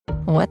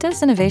What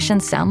does innovation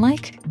sound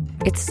like?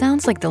 It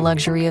sounds like the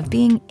luxury of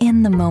being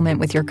in the moment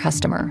with your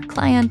customer,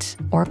 client,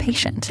 or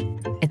patient.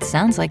 It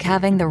sounds like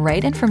having the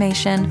right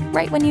information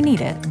right when you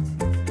need it.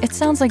 It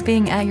sounds like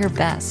being at your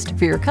best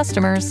for your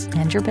customers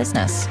and your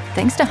business.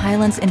 Thanks to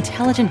Hyland's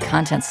intelligent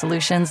content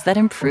solutions that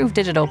improve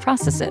digital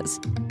processes,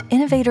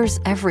 innovators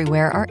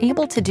everywhere are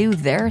able to do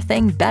their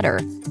thing better,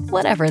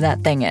 whatever that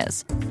thing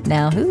is.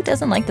 Now, who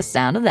doesn't like the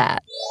sound of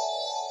that?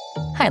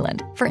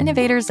 Hyland, for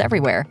innovators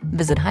everywhere.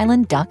 Visit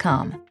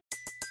hyland.com.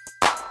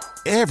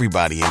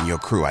 Everybody in your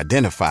crew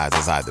identifies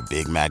as either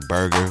Big Mac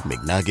Burger,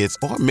 McNuggets,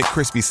 or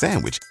McCrispy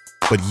Sandwich.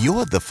 But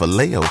you're the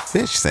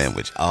Filet-O-Fish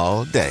Sandwich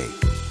all day.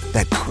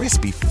 That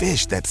crispy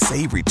fish, that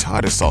savory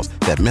tartar sauce,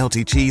 that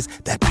melty cheese,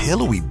 that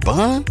pillowy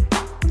bun.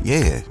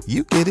 Yeah,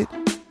 you get it.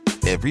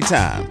 Every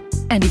time.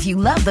 And if you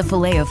love the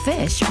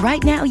Filet-O-Fish,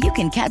 right now you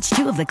can catch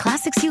two of the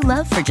classics you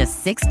love for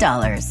just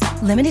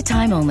 $6. Limited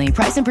time only.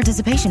 Price and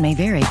participation may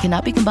vary.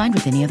 Cannot be combined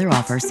with any other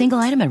offer. Single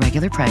item at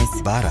regular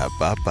price.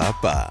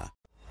 Ba-da-ba-ba-ba.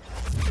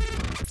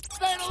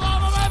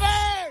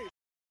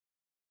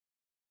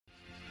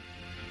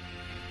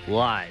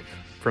 Live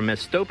from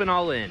Estopan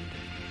All In.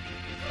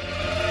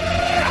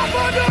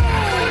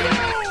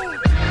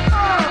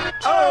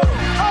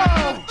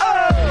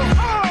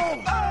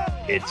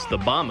 It's the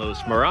Vamos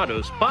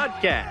Morados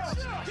podcast,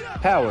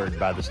 powered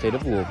by the state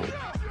of Louisville.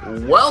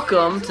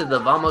 Welcome to the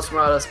Vamos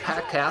Morados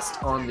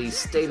podcast on the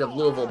State of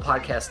Louisville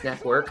Podcast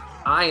Network.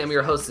 I am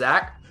your host,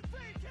 Zach.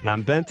 And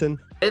I'm Benton.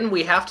 And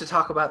we have to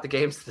talk about the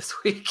games this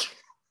week.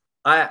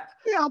 I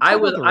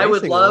would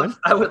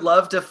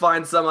love to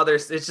find some other.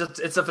 It's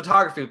a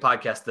photography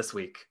podcast this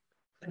week.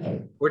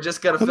 We're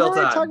just gonna fill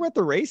time. Talk about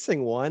the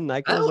racing one.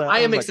 I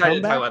am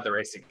excited to talk about the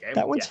racing game.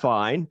 That one's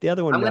fine. The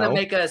other one, I'm gonna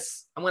make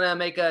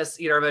us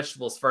eat our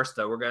vegetables first,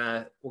 though. We're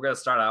gonna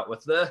start out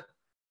with the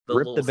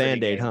rip the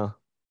Band-Aid, huh?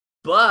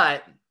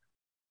 But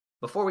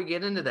before we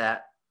get into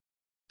that,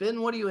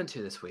 Ben, what are you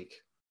into this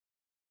week?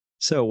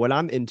 So what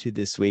I'm into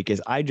this week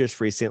is I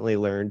just recently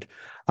learned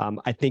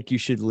I Think You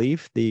Should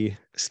Leave, the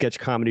sketch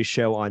comedy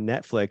show on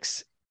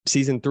Netflix.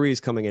 Season 3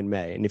 is coming in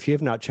May. And if you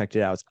have not checked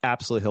it out, it's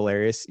absolutely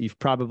hilarious. You've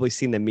probably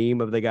seen the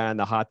meme of the guy in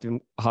the hot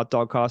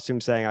dog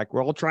costume saying, like,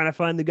 we're all trying to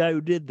find the guy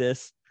who did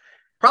this.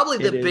 Probably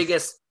the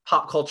biggest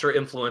pop culture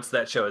influence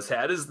that show has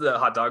had is the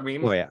hot dog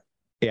meme. Oh, yeah.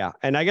 Yeah.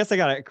 And I guess I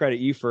got to credit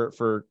you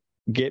for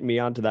getting me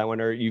onto that one,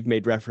 or you've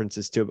made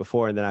references to it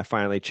before. And then I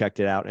finally checked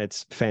it out and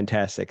it's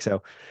fantastic.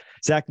 So,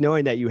 Zach,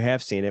 knowing that you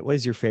have seen it, what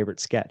is your favorite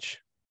sketch?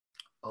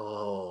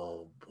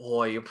 Oh,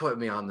 boy, you're putting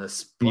me on this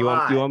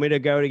spot. You want me to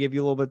go to give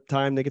you a little bit of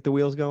time to get the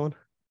wheels going?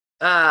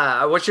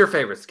 What's your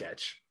favorite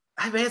sketch?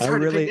 I mean, it's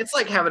hard to pick. It's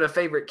like having a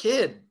favorite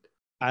kid.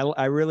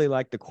 I really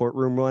like the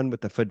courtroom one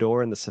with the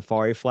fedora and the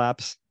safari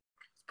flaps.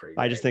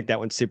 I just think that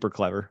one's super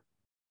clever.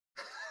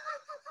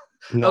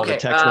 And all the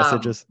text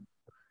messages.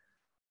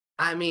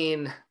 I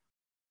mean,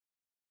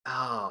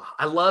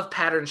 I love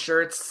pattern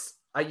shirts.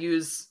 I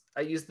use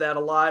that a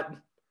lot.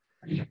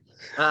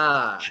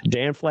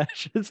 Dan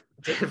flashes.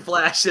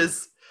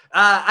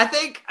 I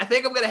think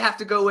I'm gonna have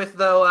to go with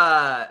though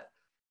I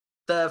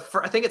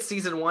think it's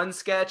season 1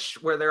 sketch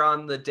where they're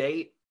on the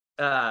date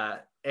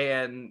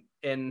and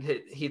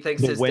he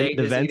thinks his date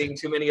is eating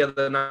too many of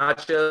the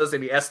nachos,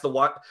 and he asks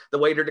the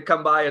waiter to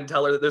come by and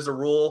tell her that there's a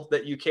rule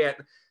that you can't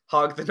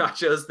hog the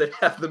nachos that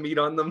have the meat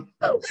on them.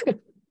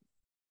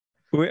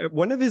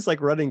 One of his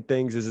running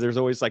things is there's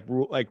always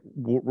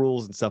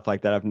rules and stuff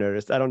like that. I've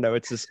noticed. I don't know.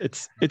 It's just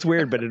it's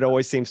weird, but it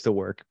always seems to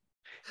work.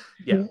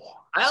 Yeah.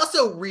 I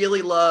also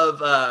really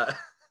love,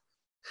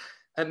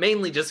 and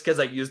mainly just because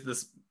I use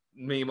this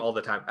meme all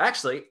the time.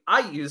 Actually,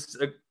 I used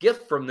a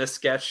GIF from this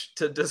sketch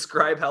to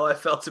describe how I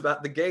felt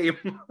about the game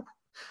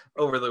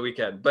over the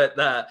weekend.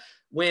 But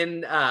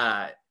when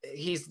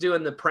he's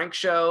doing the prank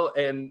show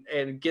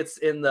and gets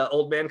in the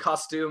old man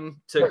costume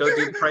to go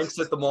do pranks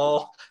at the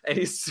mall, and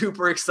he's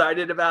super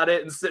excited about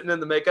it and sitting in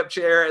the makeup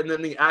chair, and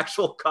then the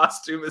actual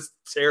costume is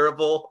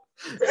terrible,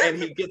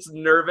 and he gets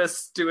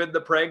nervous doing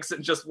the pranks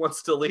and just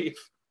wants to leave.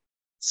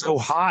 So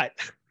hot.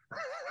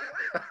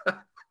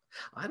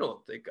 I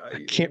don't think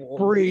I can't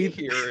breathe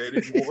here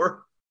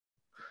anymore.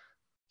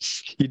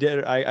 You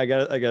did. I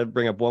got to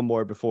bring up one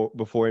more before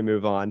we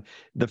move on.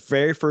 The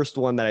very first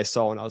one that I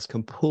saw, and I was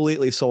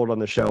completely sold on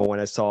the show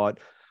when I saw it,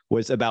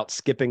 was about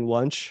skipping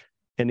lunch,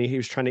 and he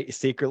was trying to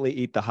secretly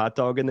eat the hot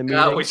dog in the meeting.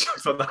 Oh, we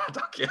chose on the hot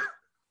dog. Yeah.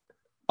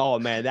 Oh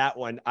man, that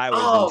one I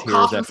was in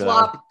tears after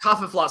that.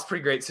 Coffin Flop's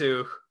pretty great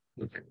too.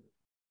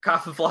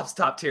 Coffin Flop's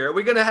top tier. Are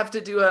we gonna have to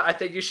do I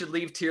think you should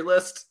leave tier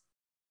list?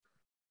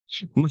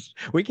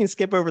 We can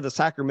skip over the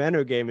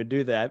Sacramento game and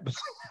do that.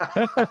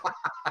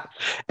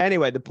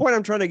 Anyway, the point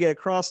I'm trying to get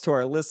across to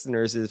our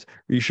listeners is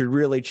you should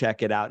really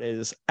check it out. It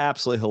is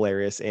absolutely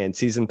hilarious, and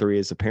season 3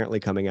 is apparently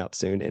coming out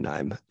soon, and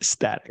I'm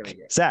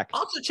ecstatic. Zach,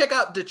 also check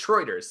out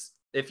Detroiters.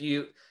 If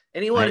you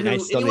anyone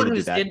who's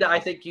into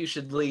I Think You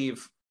Should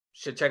Leave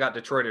should check out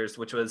Detroiters,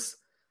 which was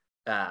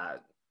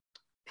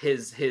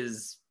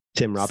his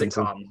Tim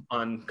Robinson sitcom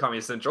on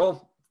Comedy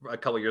Central a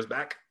couple years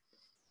back.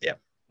 Yeah,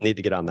 need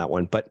to get on that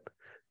one. But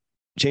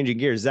changing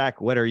gears, Zach,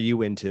 what are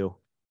you into?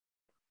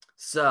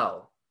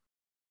 So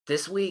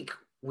this week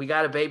we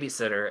got a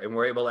babysitter and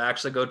we're able to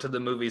actually go to the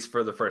movies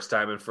for the first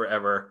time in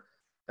forever.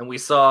 And we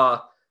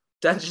saw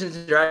Dungeons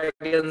and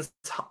Dragons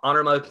Honor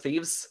Among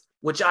Thieves,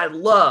 which I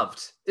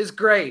loved. It's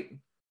great.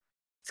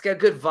 It's got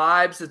good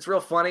vibes. It's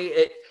real funny.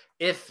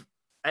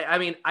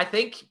 I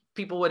think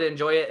people would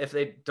enjoy it if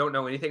they don't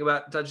know anything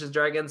about Dungeons and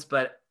Dragons.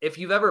 But if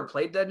you've ever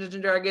played Dungeons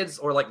and Dragons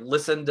or like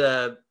listened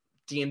to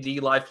D&D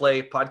live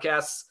play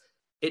podcasts,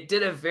 it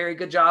did a very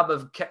good job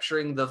of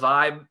capturing the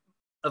vibe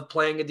of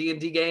playing a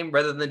D&D game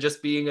rather than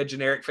just being a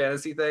generic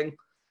fantasy thing.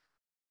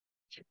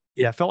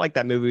 Yeah, I felt like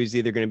that movie was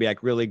either going to be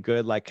like really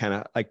good, like kind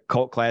of like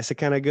cult classic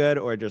kind of good,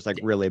 or just like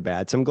really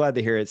bad. So I'm glad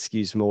to hear it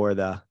skews more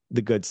the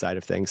good side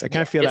of things. I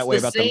kind of feel that way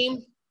about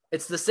them.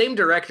 It's the same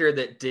director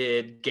that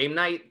did Game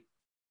Night,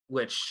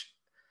 which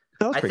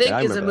I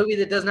think is a movie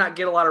that does not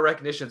get a lot of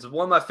recognition. It's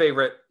one of my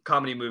favorite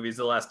comedy movies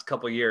the last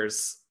couple of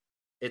years.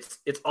 It's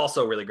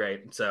also really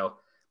great. So,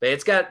 but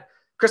it's got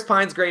Chris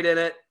Pine's great in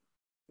it.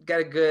 Got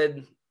a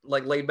good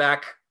like laid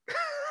back,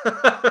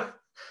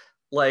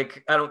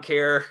 like I don't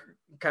care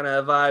kind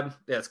of vibe.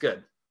 Yeah, it's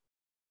good.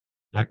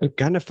 I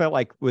kind of felt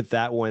like with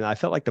that one, I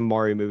felt like the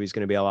Mario movie is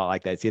going to be a lot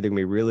like that. It's either going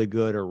to be really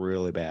good or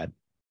really bad.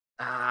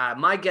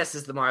 My guess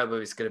is the Mario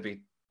movie is going to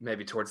be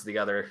maybe towards the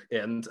other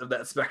end of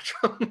that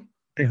spectrum.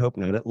 I hope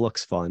not. It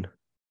looks fun.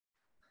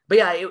 But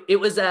yeah, it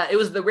was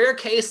the rare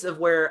case of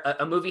where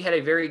a movie had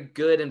a very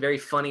good and very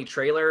funny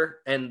trailer,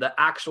 and the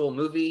actual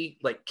movie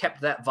like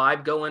kept that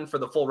vibe going for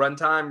the full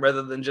runtime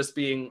rather than just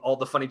being all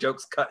the funny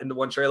jokes cut into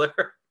one trailer.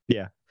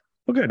 Yeah.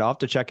 Well, good. I'll have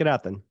to check it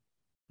out then.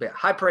 Yeah,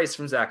 high praise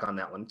from Zach on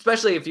that one,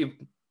 especially if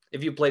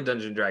you played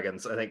Dungeons and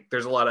Dragons. I think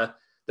there's a lot of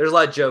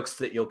jokes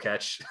that you'll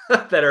catch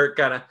that are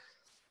kind of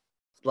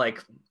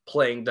like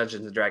playing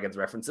Dungeons and Dragons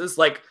references.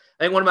 Like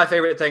I think one of my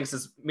favorite things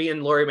is me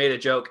and Lori made a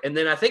joke, and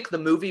then I think the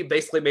movie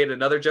basically made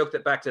another joke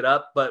that backed it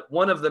up. But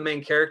one of the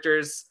main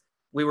characters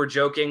we were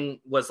joking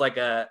was like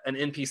an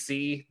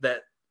NPC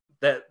that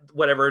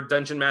whatever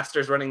dungeon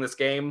master's running this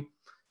game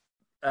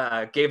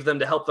gave them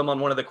to help them on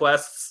one of the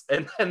quests,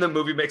 and the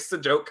movie makes a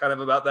joke kind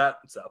of about that.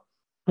 So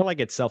I like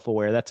it's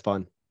self-aware. That's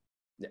fun.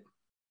 Yeah,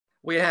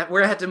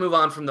 we're had to move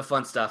on from the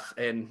fun stuff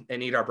and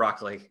eat our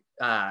broccoli.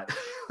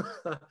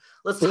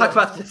 Let's talk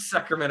about this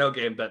Sacramento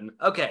game, Benton.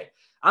 Okay,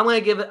 I'm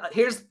going to give it.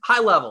 Here's high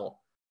level.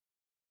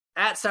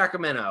 At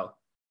Sacramento,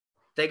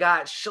 they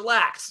got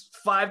shellacked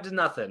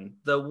 5-0.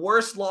 The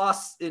worst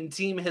loss in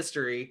team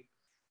history.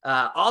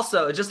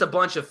 Also, just a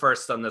bunch of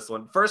firsts on this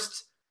one.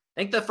 First,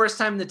 I think the first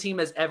time the team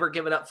has ever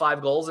given up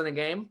 5 goals in a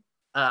game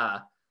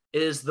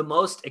is the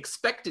most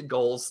expected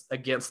goals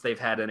against they've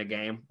had in a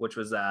game, which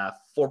was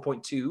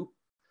 4.2.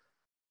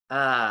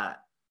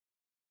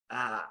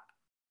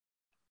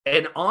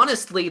 And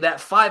honestly, that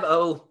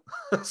 5-0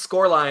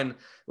 scoreline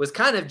was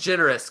kind of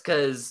generous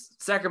because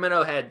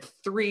Sacramento had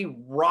 3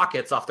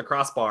 rockets off the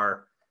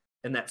crossbar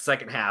in that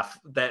second half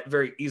that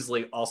very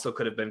easily also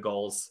could have been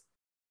goals.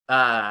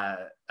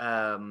 They're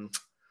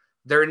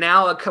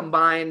now a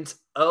combined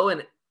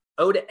 0-8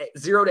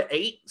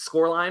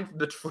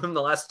 scoreline from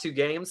the last 2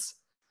 games.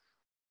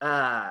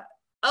 On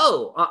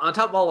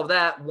top of all of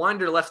that,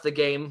 Winder left the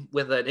game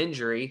with an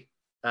injury.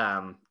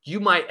 You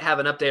might have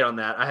an update on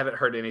that. I haven't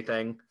heard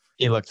anything.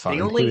 He looked fine.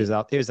 He was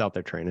out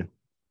there training.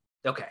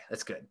 Okay,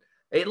 that's good.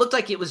 It looked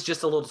like it was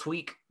just a little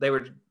tweak. They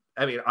were,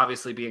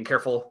 obviously being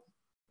careful.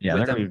 Yeah,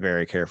 they're going to be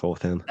very careful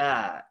with him.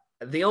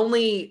 The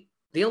only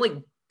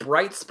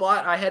bright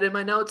spot I had in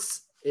my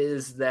notes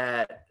is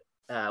that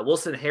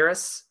Wilson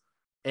Harris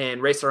and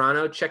Ray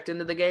Serrano checked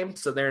into the game,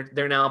 so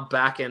they're now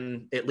back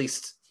in at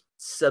least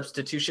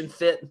substitution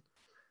fit.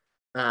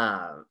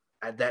 That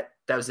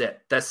was it.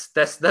 That's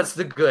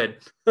the good.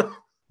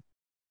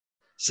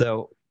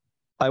 So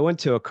I went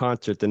to a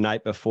concert the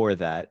night before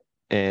that,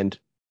 and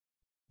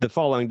the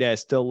following day I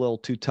was still a little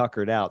too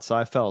tuckered out, so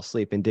I fell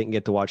asleep and didn't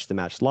get to watch the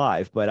match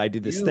live. But I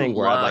did this thing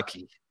where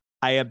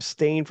I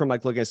abstained from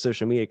like looking at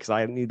social media because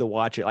I need to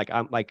watch it like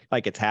I'm like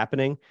it's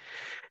happening.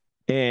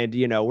 And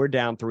we're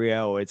down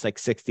 3-0. It's like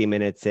 60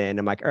 minutes in.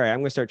 I'm like, all right, I'm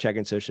gonna start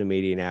checking social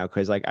media now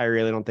because like I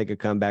really don't think a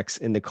comeback's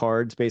in the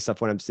cards based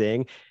off what I'm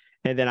seeing.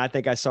 And then I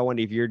think I saw one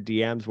of your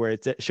DMs where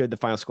it showed the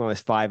final score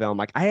was 5-0. I'm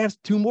like, I have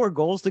 2 more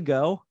goals to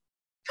go.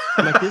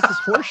 I'm like, this is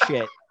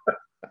horseshit.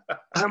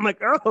 I'm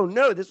like, oh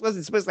no, this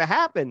wasn't supposed to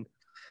happen.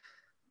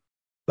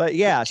 But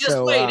yeah,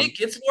 just wait, it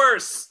gets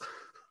worse.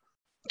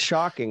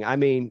 Shocking.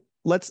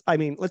 Let's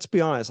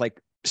be honest. Like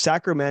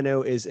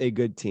Sacramento is a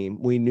good team.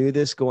 We knew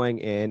this going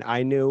in.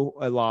 I knew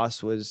a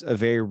loss was a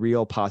very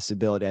real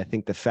possibility. I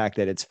think the fact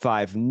that it's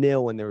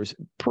 5-0 and there was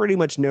pretty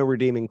much no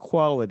redeeming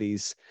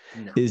qualities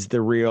is the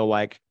real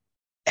like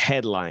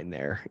headline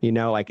there.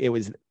 Like it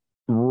was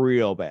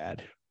real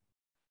bad.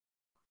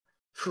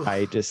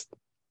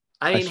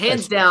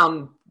 Hands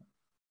down,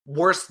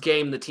 worst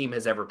game the team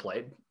has ever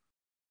played.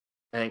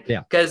 I think,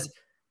 because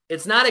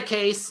it's not a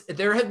case.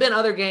 There have been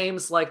other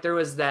games, like there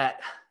was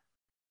that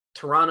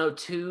Toronto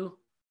 2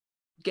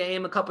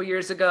 game a couple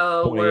years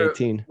ago where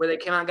they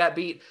came out and got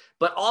beat.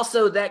 But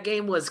also that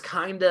game was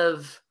kind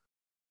of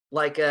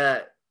like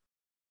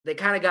they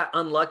kind of got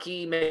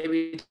unlucky.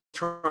 Maybe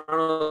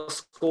Toronto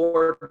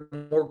scored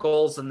more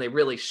goals than they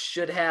really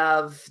should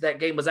have. That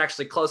game was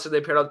actually closer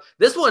than they paired up.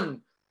 This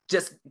one,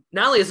 just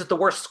not only is it the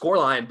worst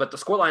scoreline, but the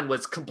scoreline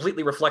was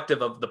completely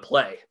reflective of the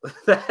play.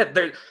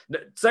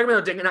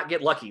 Sacramento did not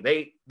get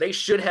lucky. They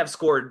should have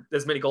scored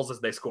as many goals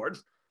as they scored.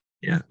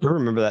 Yeah, I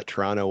remember that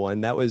Toronto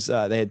one. That was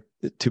they had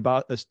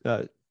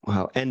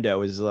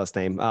Endo is his last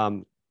name.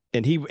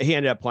 And he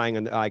ended up playing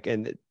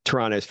in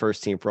Toronto's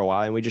first team for a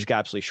while, and we just got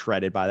absolutely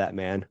shredded by that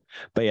man.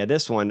 But yeah,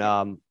 this one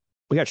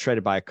we got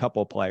shredded by a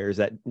couple of players.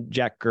 That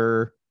Jack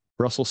Gurr,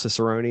 Russell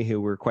Cicerone, who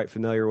we're quite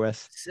familiar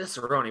with.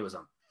 Cicerone was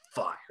on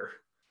fire.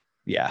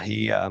 Yeah,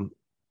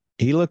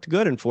 he looked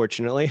good,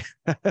 unfortunately.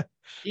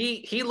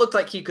 he looked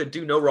like he could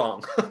do no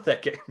wrong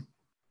that game.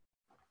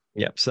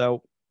 Yep.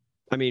 So,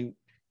 I mean,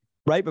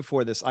 right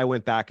before this, I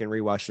went back and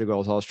rewatched the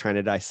goals. I was trying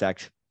to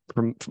dissect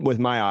with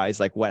my eyes,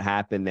 like what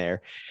happened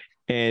there.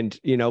 And,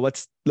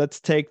 let's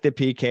take the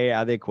PK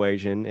out of the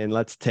equation, and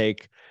let's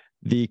take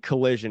the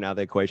collision out of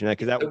the equation.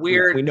 Because that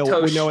weird, we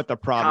know what the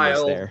problem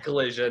is there.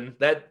 Collision.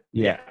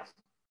 Yeah.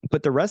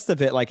 But the rest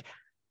of it, like,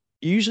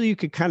 usually you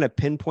could kind of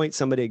pinpoint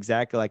somebody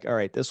exactly, like, all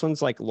right, this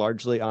one's like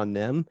largely on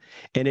them.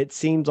 And it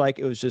seemed like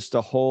it was just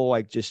a whole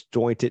like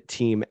disjointed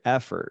team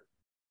effort,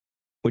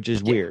 which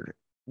is weird.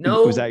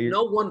 No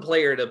one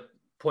player to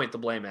point the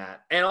blame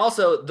at. And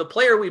also the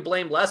player we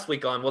blamed last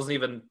week on wasn't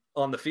even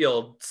on the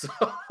field.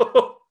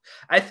 So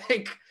I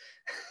think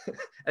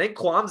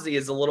Kwamzi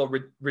is a little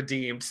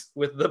redeemed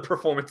with the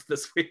performance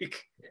this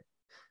week.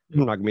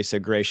 I'm not gonna be so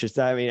gracious.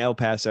 I mean, El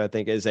Paso, I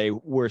think, is a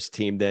worse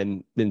team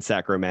than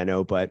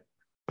Sacramento, but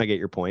I get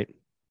your point.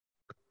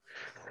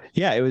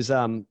 Yeah, it was.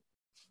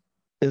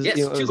 Yes,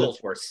 2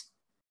 goals worse.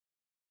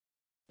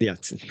 Yeah,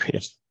 it's the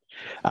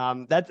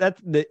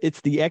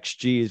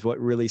XG is what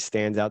really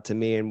stands out to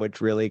me, and which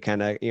really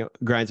kind of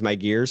grinds my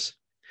gears,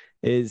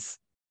 is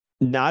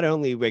not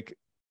only like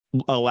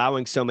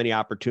allowing so many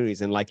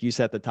opportunities, and like you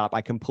said at the top,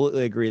 I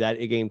completely agree that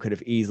a game could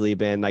have easily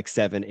been like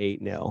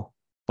 7-8-0.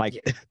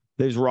 Like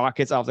those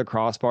rockets off the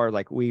crossbar,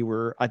 like we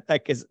were.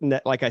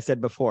 Like I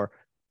said before,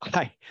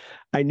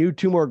 I knew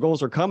 2 more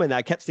goals were coming.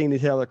 I kept seeing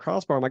these hit on the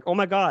crossbar. I'm like, oh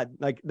my God,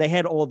 like they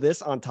had all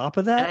this on top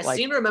of that. And I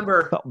seem to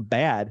remember felt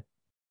bad.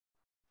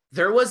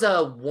 There was a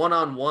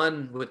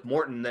 1-on-1 with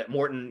Morton that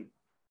Morton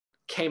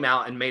came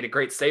out and made a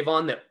great save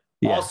on that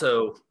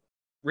also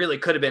really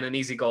could have been an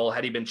easy goal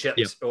had he been chipped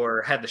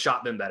or had the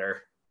shot been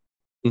better.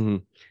 Mm-hmm.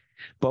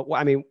 But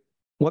I mean,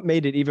 what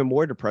made it even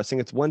more depressing?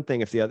 It's one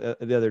thing if the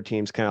other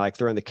team's kind of like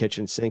throwing the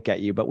kitchen sink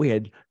at you, but we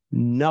had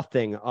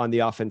nothing on the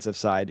offensive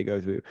side to go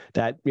through.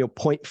 That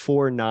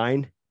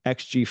 0.49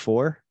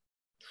 xG4.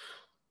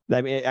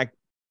 I mean,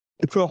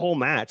 for the whole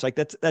match, like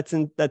that's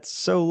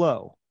so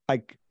low.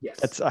 Like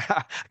that's I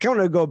kind of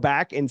want to go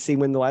back and see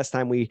when the last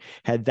time we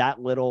had that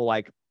little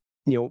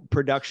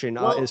production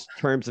as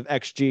terms of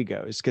xG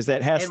goes, because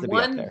that has to be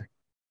up there.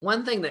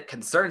 One thing that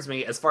concerns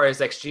me as far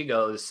as xG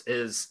goes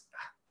is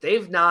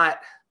they've not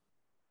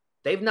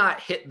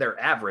hit their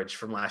average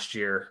from last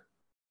year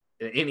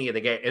in any of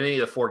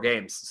the 4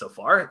 games so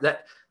far.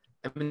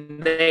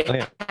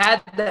 They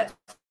had that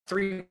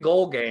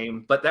 3-goal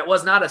game, but that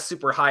was not a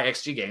super high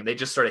XG game. They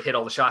just sort of hit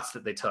all the shots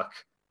that they took.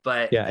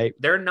 But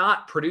they're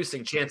not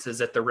producing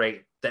chances at the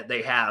rate that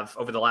they have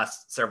over the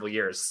last several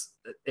years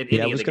in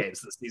any of the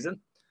games this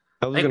season.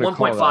 I think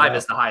 1.5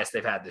 is the highest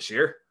they've had this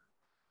year.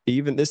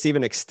 This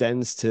even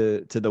extends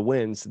to the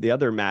wins. The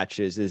other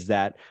matches is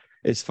that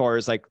as far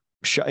as like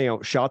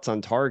shots on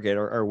target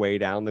are way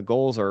down. The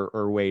goals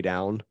are way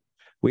down.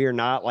 We are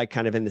not like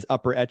kind of in this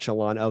upper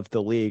echelon of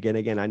the league. And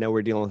again, I know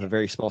we're dealing with a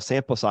very small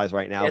sample size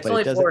right now, but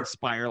it doesn't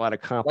inspire a lot of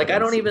confidence. Like I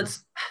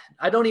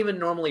don't even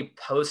normally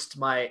post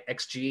my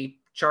XG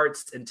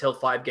charts until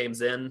 5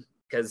 games in,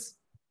 because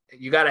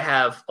you got to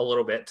have a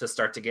little bit to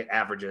start to get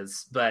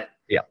averages, but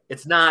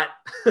it's not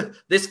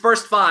this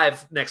first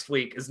 5 next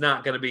week is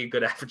not going to be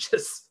good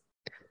averages.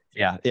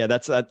 Yeah.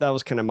 That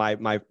was kind of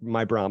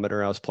my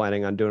barometer. I was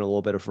planning on doing a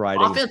little bit of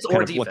writing, offense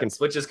or defense,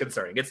 which is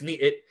concerning. It's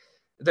neat.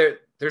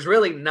 There's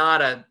really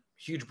not a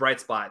huge bright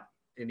spot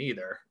in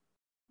either.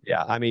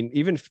 Yeah. I mean,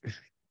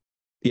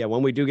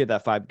 when we do get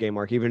that 5-game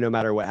mark, even no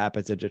matter what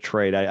happens at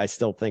Detroit, I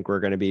still think we're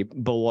going to be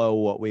below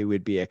what we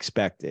would be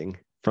expecting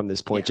from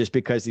this point, just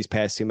because these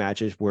past 2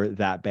 matches were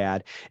that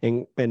bad.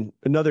 And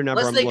another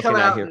number I'm looking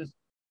at here.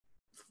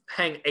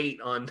 Hang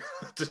 8 on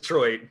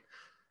Detroit.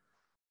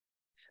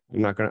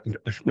 I'm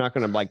not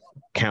gonna like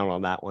count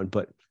on that one,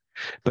 but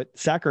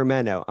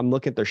Sacramento, I'm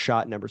looking at their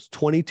shot numbers: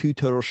 22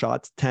 total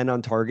shots, 10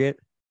 on target.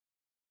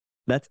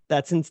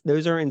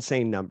 Those are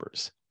insane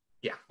numbers.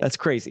 Yeah, that's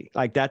crazy.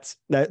 Like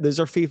those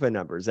are FIFA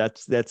numbers.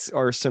 That's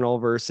Arsenal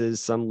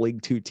versus some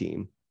League 2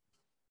 team.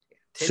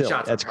 10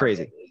 shots. That's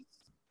crazy.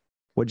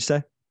 What'd you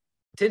say?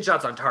 10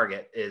 shots on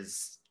target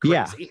is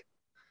crazy.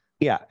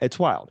 Yeah, it's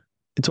wild.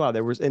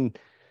 There was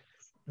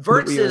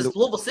versus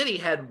Louisville City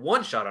had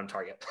 1 shot on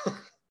target.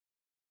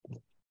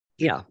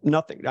 Yeah,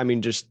 nothing. I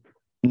mean, just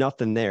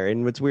nothing there.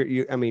 And what's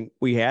weird,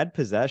 we had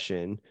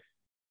possession,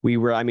 we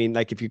were, I mean,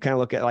 like if you kind of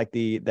look at like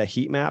the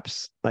heat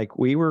maps, like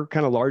we were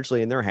kind of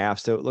largely in their half.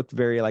 So it looked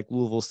very like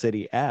Louisville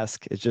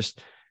City-esque. It's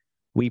just,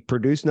 we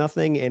produced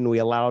nothing and we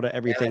allowed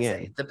everything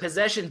in. The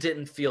possession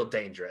didn't feel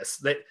dangerous.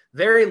 That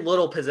very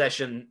little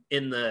possession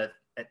in the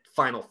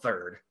final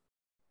third.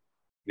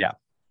 Yeah.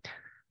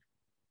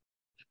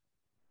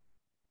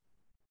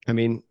 I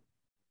mean,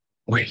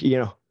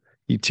 you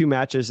two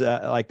matches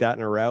like that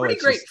in a row. Pretty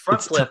great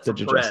front flip from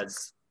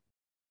Perez.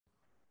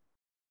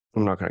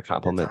 I'm not going to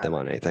compliment them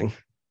on anything.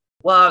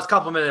 Well, I was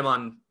complimenting him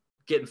on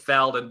getting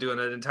fouled and doing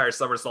an entire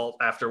somersault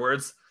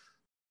afterwards.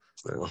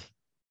 Well,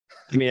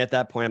 I mean, at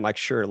that point, I'm like,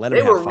 sure, let him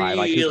have 5. They were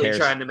really like,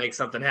 trying to make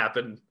something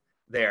happen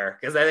there,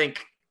 because I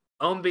think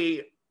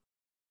Ownby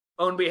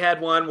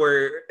had one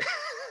where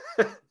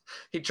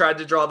he tried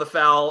to draw the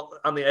foul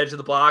on the edge of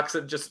the box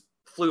and just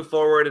flew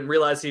forward and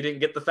realized he didn't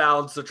get the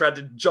foul, so tried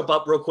to jump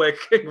up real quick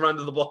and run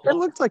to the ball. It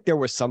looked like there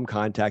was some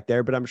contact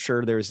there, but I'm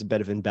sure there's a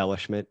bit of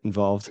embellishment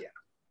involved. Yeah.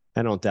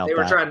 I don't doubt that.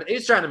 He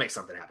was trying to make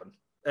something happen.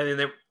 I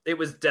mean, it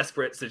was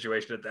desperate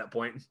situation at that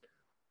point.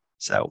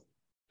 So,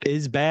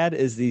 as bad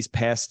as these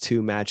past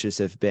 2 matches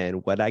have been,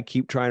 what I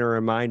keep trying to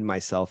remind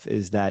myself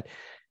is that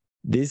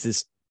this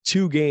is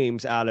 2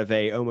 games out of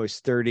a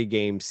almost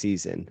 30-game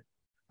season.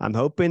 I'm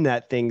hoping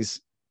that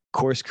things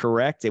course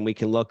correct and we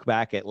can look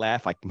back at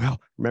laugh like, well,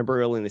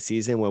 remember early in the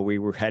season when we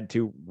had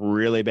 2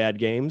 really bad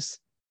games?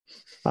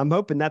 I'm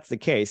hoping that's the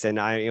case. And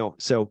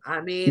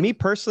me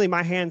personally,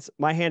 my hand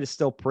is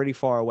still pretty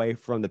far away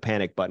from the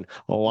panic button.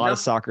 A lot of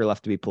soccer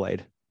left to be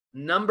played.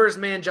 Numbers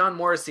man John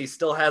Morrissey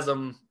still has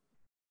them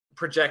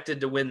projected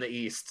to win the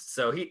East,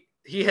 so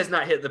he has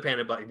not hit the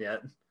panic button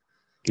yet.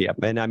 Yep,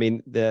 and I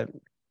mean the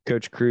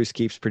Coach Cruz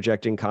keeps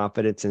projecting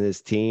confidence in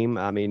his team.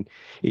 I mean,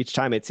 each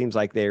time it seems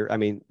like they're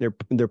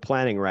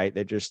planning right.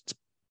 They're just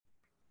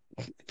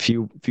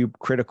few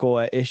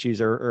critical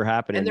issues are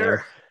happening and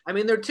there. I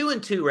mean, they're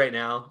 2-2 right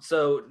now,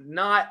 so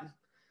not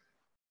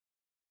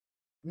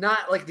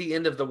like the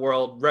end of the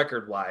world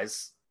record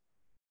wise.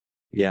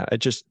 Yeah, it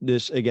just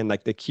this again,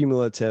 like the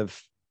cumulative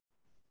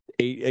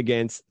 8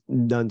 against,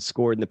 none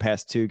scored in the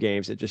past 2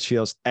 games. It just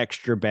feels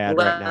extra bad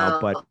right now.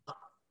 But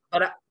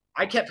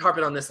I kept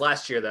harping on this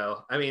last year,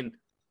 though. I mean,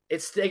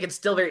 they can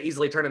still very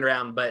easily turn it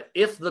around. But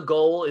if the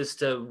goal is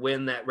to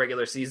win that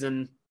regular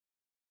season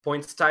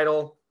points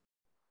title,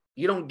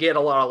 you don't get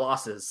a lot of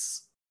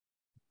losses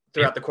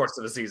throughout the course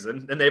of the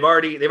season, and they've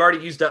already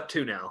used up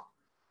 2 now.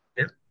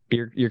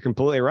 You're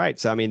completely right.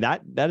 So I mean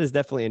that is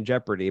definitely in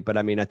jeopardy. But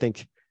I mean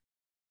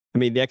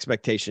the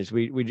expectations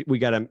we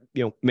got to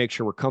make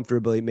sure we're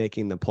comfortably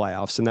making the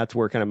playoffs, and that's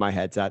where kind of my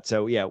head's at.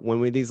 So yeah, when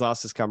these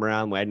losses come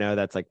around, I know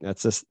that's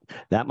just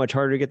that much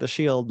harder to get the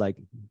shield. Like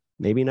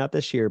maybe not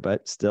this year,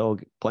 but still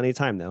plenty of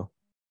time though.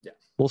 Yeah,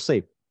 we'll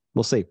see.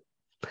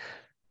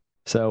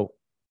 So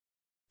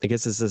I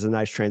guess this is a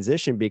nice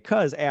transition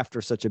because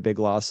after such a big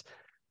loss,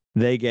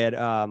 they get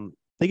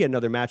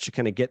another match to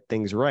kind of get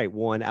things right.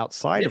 One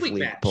outside of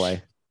league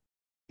play.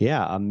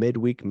 Yeah, a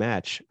midweek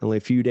match, only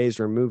a few days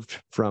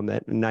removed from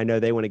it. And I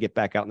know they want to get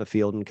back out in the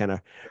field and kind of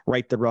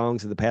right the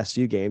wrongs of the past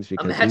few games.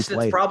 Because a match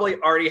that's probably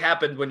already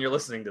happened when you're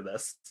listening to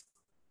this.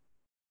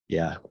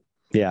 Yeah.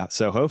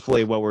 So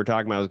hopefully what we're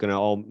talking about is going to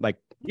all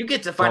you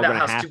get to find out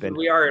how stupid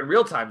we are in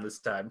real time this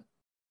time.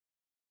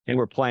 And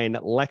we're playing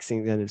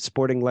Lexington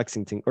Sporting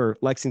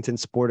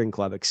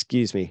Club.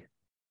 Excuse me.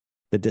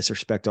 The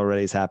disrespect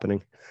already is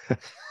happening.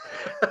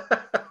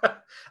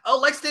 Oh,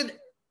 Lexington.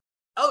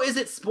 Oh, is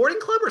it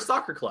Sporting Club or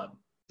Soccer Club?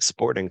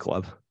 Sporting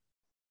Club.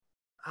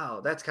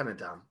 Oh, that's kind of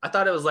dumb. I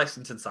thought it was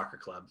Lexington Soccer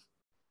Club.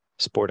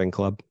 Sporting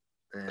Club.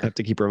 I have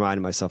to keep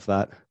reminding myself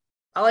that.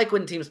 I like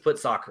when teams put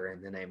soccer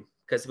in the name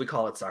because we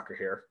call it soccer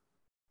here.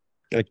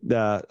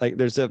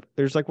 There's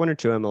 1 or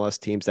 2 MLS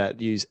teams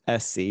that use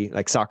SC,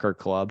 like Soccer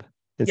Club,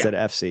 instead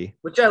of FC.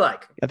 Which I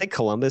like. I think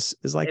Columbus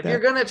is like that. If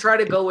you're going to try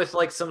to go with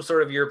some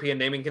sort of European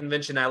naming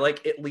convention, I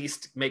like at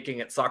least making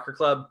it Soccer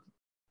Club.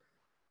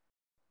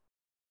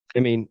 I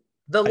mean,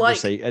 the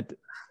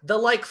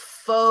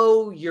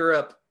faux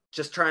Europe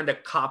just trying to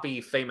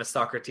copy famous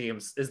soccer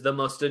teams is the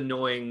most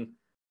annoying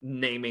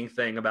naming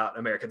thing about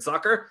American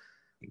soccer.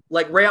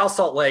 Like Real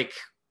Salt Lake,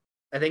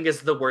 I think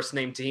is the worst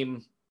named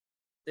team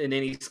in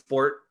any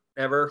sport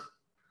ever.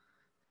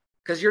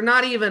 Because you're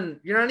not even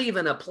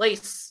a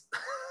place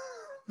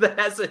that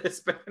has a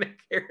Hispanic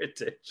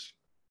heritage.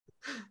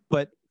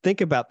 But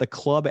think about the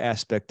club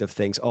aspect of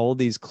things. All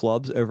these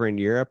clubs over in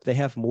Europe, they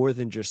have more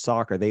than just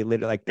soccer. They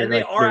literally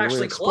they're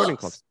actually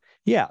clubs.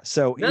 Yeah.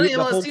 So none of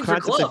the whole teams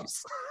are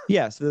clubs.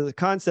 So the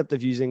concept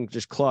of using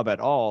just club at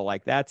all,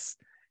 it's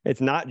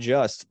not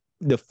just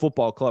the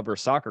football club or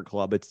soccer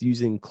club. It's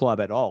using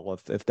club at all,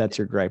 if that's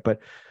your gripe.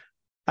 But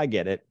I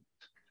get it.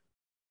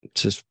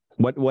 It's just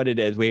what it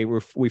is.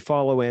 We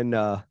follow in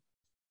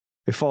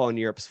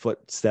Europe's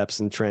footsteps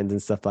and trends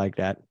and stuff like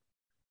that.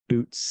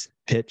 Boots,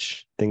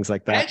 pitch, things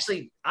like that.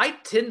 Actually, I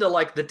tend to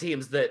like the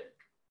teams that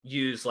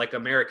use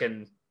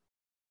American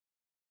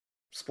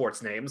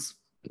sports names,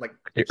 like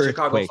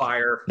Chicago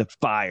Fire. The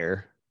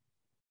Fire.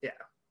 Yeah.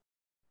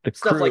 The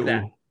Stuff Crew. like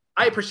that.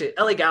 I appreciate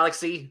LA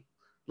Galaxy.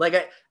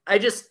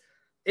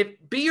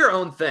 be your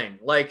own thing.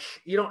 Like,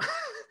 you don't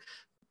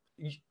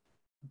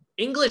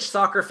English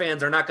soccer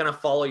fans are not going to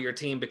follow your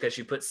team because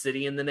you put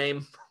city in the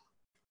name.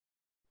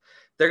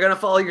 They're going to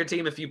follow your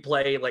team if you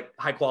play like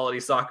high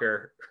quality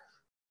soccer.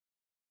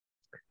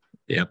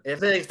 Yeah.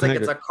 If it's like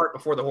it's a cart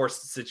before the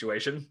horse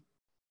situation.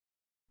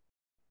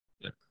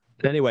 Yeah.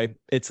 Anyway,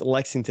 it's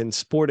Lexington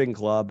Sporting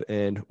Club,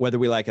 and whether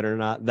we like it or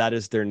not, that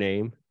is their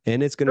name.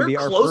 And it's going to be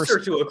our closer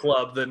first to a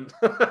club than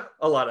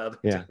a lot of other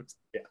teams.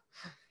 Yeah.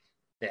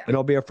 And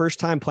it'll be our first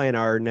time playing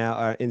our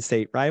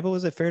in-state rival.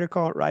 Is it fair to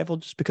call it rival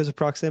just because of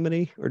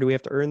proximity, or do we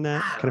have to earn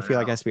that? I kind of feel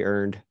like it has to be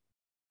earned.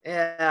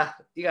 Yeah,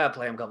 you got to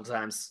play them a couple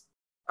times.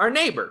 Our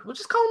neighbor. We'll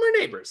just call them our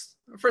neighbors.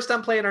 First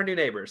time playing our new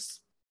neighbors.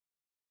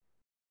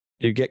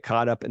 You get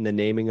caught up in the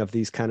naming of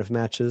these kind of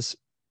matches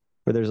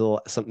where there's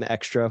something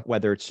extra,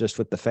 whether it's just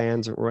with the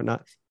fans or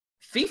whatnot.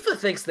 FIFA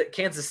thinks that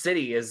Kansas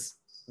City is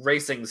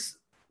racing's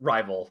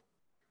rival.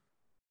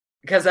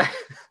 Because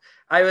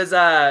I was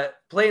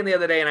playing the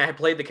other day and I had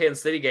played the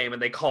Kansas City game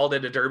and they called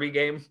it a derby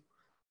game.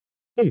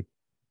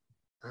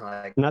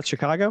 Like, not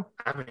Chicago?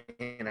 I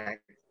mean,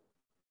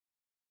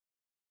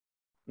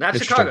 not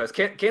Chicago.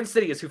 Kansas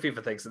City is who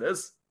FIFA thinks it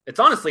is. It's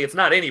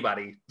not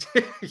anybody.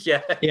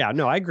 Yeah. Yeah,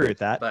 no, I agree with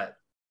that. But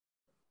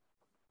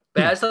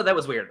I just thought that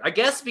was weird. I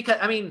guess because,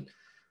 I mean,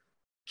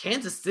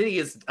 Kansas City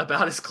is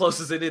about as close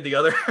as any of the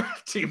other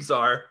teams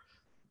are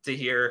to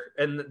here.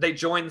 And they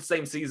joined the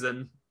same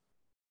season.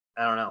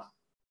 I don't know.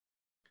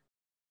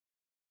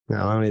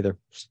 No, I don't either.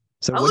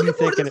 So I'm looking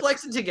forward to this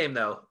Lexington game,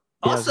 though.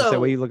 Yeah, also,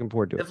 what are you looking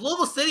forward to? If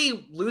Louisville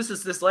City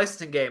loses this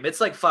Lexington game,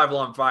 it's like 5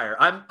 on fire.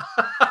 I'm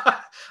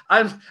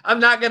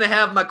not going to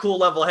have my cool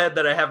level head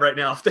that I have right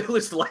now if they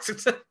lose to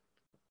Lexington.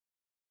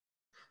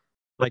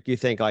 Like you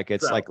think like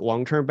it's like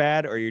long-term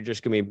bad, or you're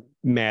just going to be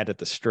mad at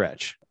the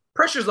stretch?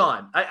 Pressure's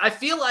on. I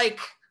feel like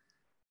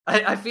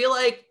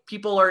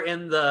people are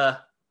in the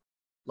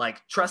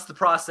like trust the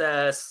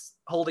process,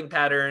 holding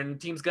pattern,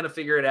 team's going to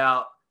figure it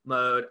out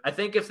mode. I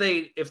think if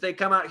they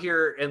come out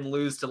here and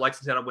lose to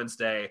Lexington on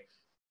Wednesday,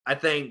 I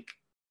think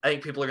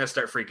people are going to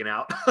start freaking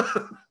out.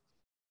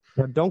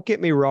 Now, don't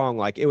get me wrong.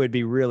 Like, it would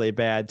be really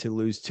bad to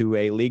lose to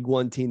a League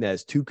One team that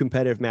has 2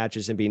 competitive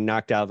matches and be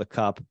knocked out of the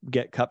cup,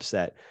 get cup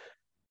set.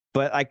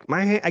 But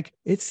like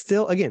it's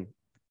still, again,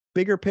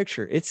 bigger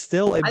picture. It's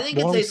still I think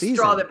it's a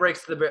straw that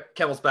breaks the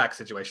camel's back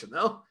situation,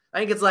 though. I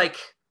think it's like,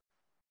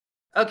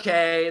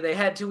 okay, they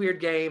had 2 weird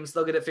games.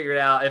 They'll get it figured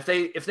out. If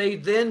they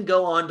then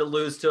go on to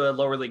lose to a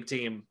lower league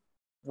team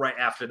right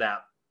after that,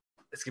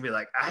 it's going to be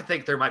like, I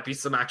think there might be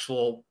some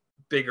actual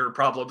bigger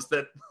problems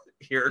that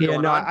here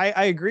going on.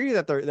 I agree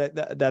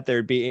that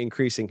there'd be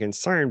increasing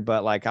concern,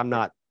 but like, I'm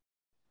not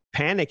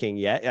panicking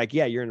yet. Like,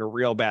 yeah, you're in a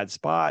real bad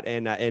spot.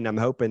 And I'm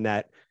hoping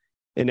that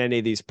in any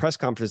of these press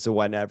conferences or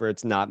whatever,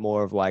 it's not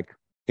more of like,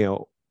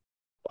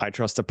 I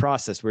trust the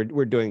process.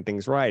 We're doing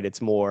things right.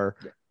 It's more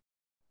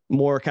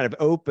kind of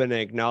open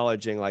and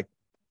acknowledging like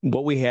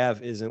what we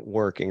have isn't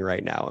working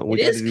right now. And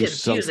we got to do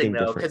something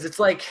though, because it's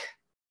like,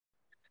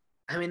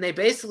 I mean, they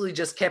basically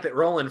just kept it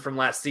rolling from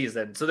last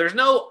season. So there's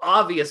no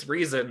obvious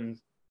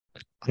reason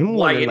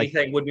why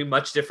anything would be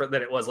much different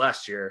than it was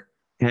last year.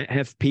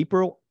 Have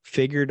people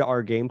figured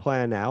our game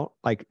plan out?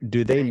 Like,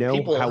 do they know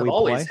people how have we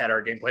always play? had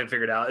our game plan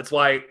figured out. It's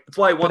why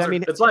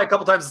a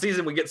couple times a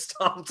season we get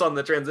stomped on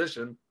the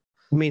transition.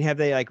 I mean, have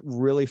they like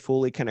really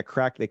fully kind of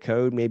cracked the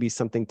code? Maybe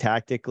something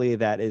tactically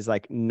that is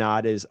like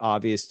not as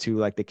obvious to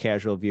like the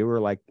casual viewer,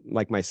 like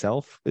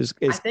myself. I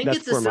think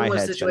it's a similar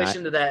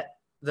situation to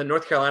the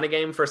North Carolina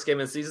game, first game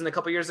of the season a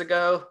couple years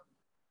ago,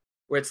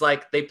 where it's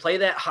like they play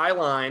that high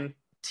line.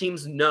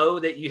 Teams know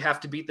that you have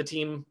to beat the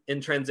team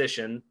in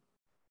transition.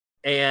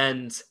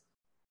 And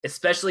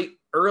especially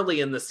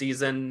early in the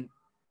season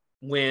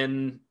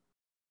when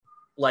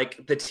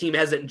like the team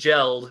hasn't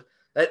gelled,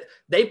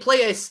 they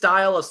play a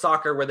style of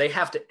soccer where they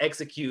have to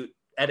execute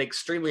at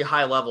extremely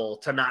high level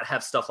to not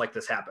have stuff like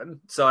this happen.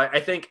 So I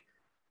think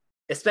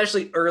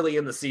especially early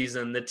in the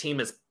season, the team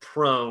is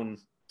prone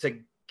to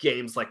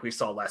games like we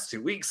saw last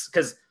 2 weeks,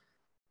 because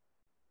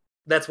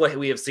that's what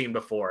we have seen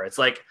before. It's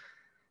like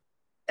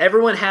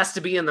everyone has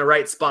to be in the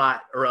right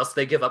spot or else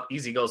they give up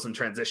easy goals in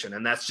transition.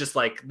 And that's just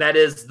like, that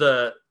is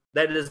the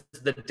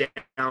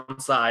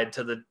downside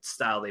to the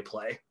style they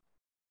play.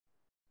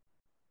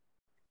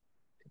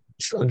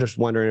 I'm just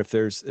wondering if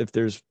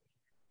there's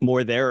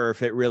more there, or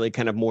if it really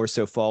kind of more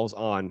so falls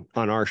on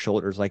our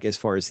shoulders, like as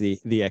far as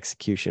the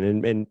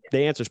execution. And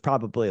the answer is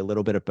probably a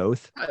little bit of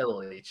both. A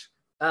little each.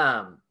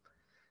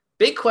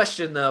 Big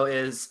question though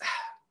is,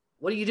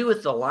 what do you do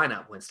with the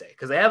lineup Wednesday?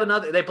 Because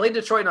they played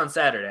Detroit on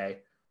Saturday.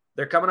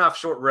 They're coming off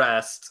short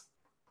rest.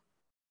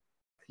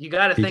 You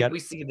got to think we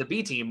see the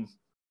B team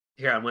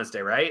here on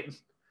Wednesday, right?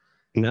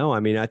 No, I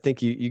mean, I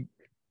think you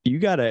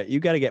gotta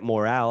get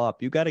morale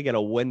up. You got to get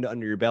a wind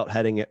under your belt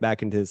heading it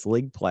back into this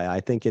league play.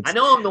 I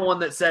know I'm the one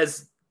that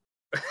says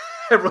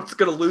everyone's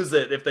going to lose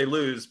it if they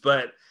lose,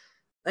 but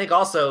I think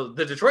also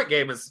the Detroit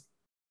game is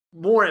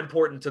more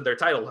important to their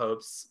title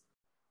hopes.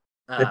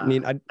 I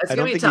mean, I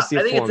don't think tough. you see.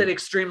 I think it's an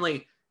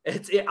extremely.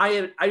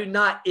 I do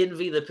not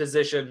envy the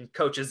position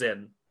coach is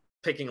in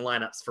picking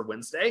lineups for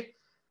Wednesday.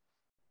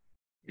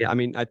 Yeah, I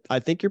mean, I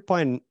think you're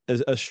playing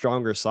a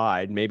stronger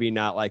side. Maybe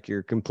not like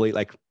your complete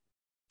like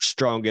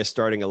strongest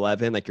starting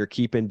 11. Like you're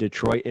keeping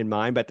Detroit in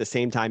mind, but at the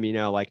same time,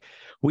 like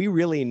we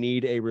really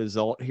need a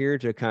result here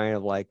to kind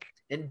of like.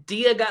 And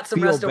Dia got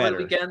some rest over the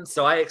weekend,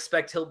 so I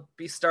expect he'll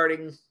be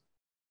starting.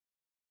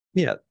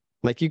 Yeah,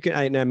 like you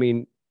can. I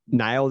mean,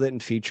 Niall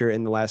didn't feature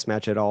in the last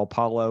match at all.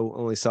 Paulo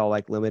only saw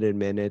like limited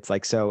minutes.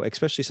 Like so,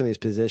 especially some of these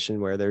positions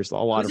where there's a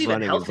lot of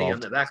running involved.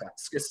 In the back.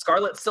 Is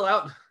Scarlett still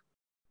out?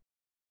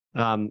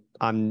 I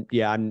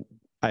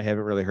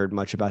haven't really heard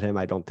much about him.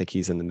 I don't think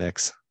he's in the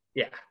mix.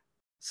 Yeah.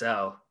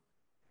 So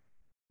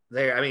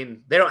they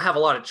don't have a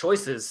lot of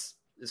choices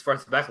as far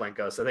as the backline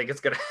goes. So I think it's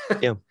gonna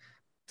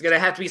it's gonna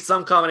have to be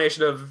some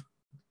combination of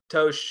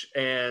Tosh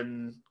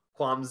and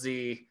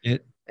Kwamzi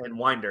and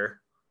Winder.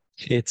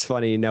 It's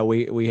funny,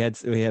 we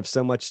have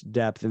so much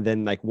depth, and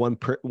then like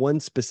one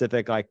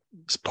specific like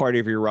part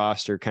of your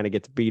roster kind of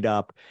gets beat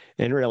up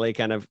and really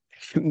kind of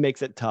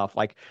makes it tough.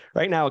 Like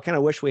right now, I kind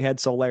of wish we had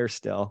Soler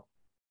still.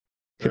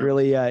 Could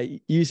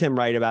really use him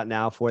right about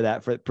now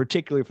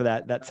particularly for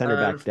that center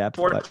back depth.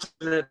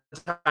 Unfortunate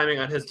timing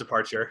on his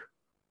departure.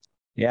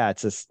 Yeah,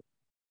 it's just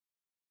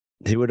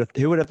who would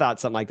have thought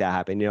something like that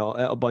happened?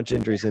 A bunch of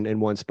injuries in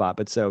one spot,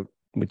 but so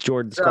with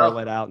Jordan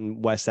Scarlett out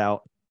and West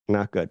out,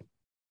 not good.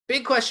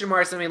 Big question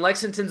marks. I mean,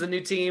 Lexington's a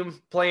new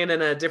team playing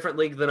in a different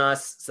league than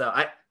us. So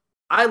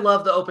I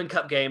love the Open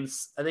Cup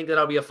games. I think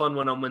that'll be a fun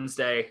one on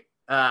Wednesday.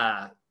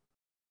 And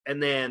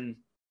then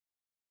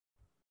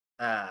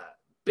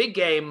big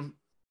game,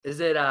 is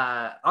it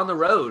on the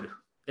road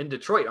in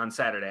Detroit on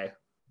Saturday?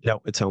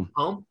 No, it's home.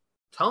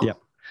 It's home? Yeah.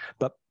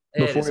 But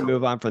before we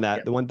move on from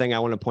that, the one thing I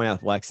want to point out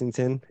with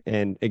Lexington,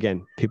 and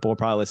again, people will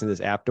probably listen to this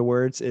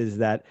afterwards, is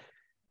that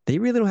they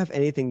really don't have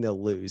anything to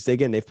lose.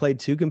 They've played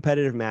 2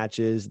 competitive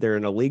matches. They're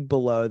in a league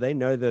below. They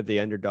know they're the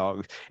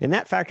underdogs. And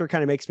that factor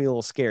kind of makes me a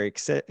little scary,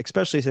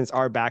 especially since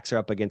our backs are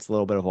up against a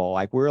little bit of all.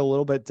 Like we're a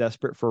little bit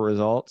desperate for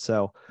results.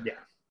 So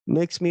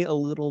makes me a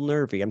little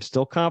nervy. I'm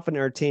still confident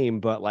in our team,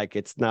 but like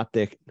it's not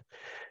the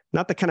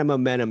kind of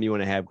momentum you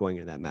want to have going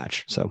into that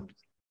match. So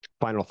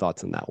final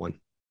thoughts on that one.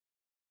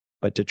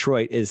 But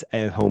Detroit is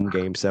a home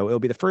game. So it'll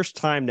be the first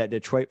time that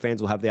Detroit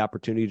fans will have the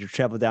opportunity to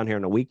travel down here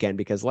on a weekend,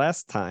 because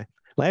last year,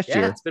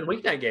 it's been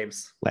weeknight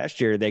games. Last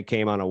year they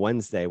came on a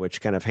Wednesday, which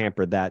kind of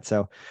hampered that.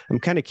 So I'm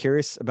kind of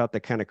curious about the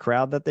kind of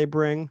crowd that they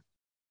bring.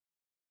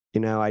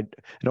 I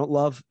don't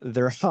love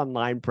their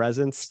online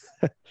presence.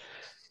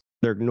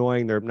 They're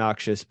annoying, they're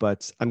obnoxious,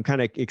 but I'm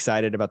kind of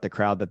excited about the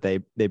crowd that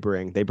they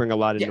bring. They bring a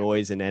lot of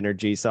noise and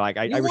energy. So like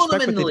I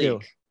respect what they do.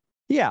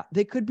 Yeah,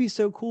 they could be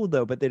so cool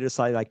though, but they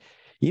decide like,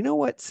 you know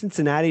what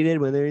Cincinnati did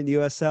when they're in the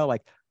USL?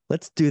 Like,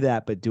 let's do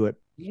that, but do it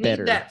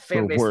better that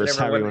fan base or worse,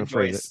 however you want to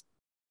phrase it.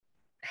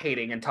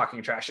 Hating and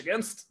talking trash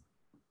against.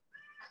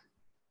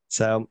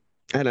 So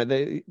I don't know,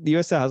 the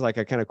USL has like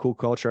a kind of cool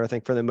culture. I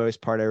think for the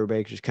most part,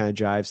 everybody just kind of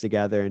jives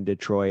together. In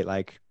Detroit,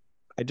 like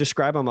I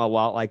describe them a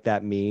lot like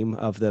that meme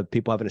of the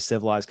people having a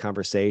civilized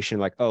conversation.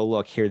 Like, oh,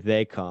 look, here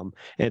they come.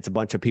 And it's a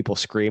bunch of people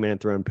screaming and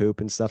throwing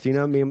poop and stuff. You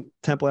know what meme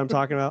template I'm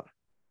talking about?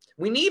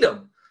 We need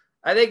them.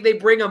 I think they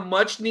bring a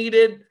much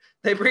needed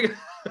ingredient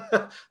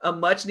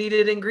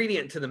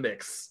to the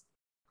mix.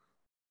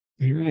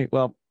 You're right.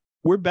 Well,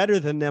 we're better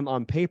than them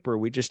on paper.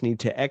 We just need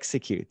to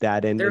execute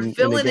that. And they're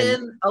filling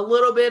in a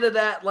little bit of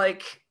that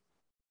like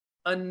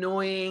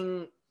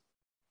annoying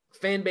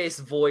fan base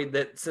void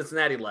that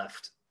Cincinnati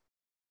left.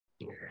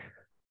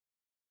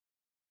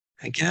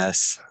 I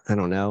guess. I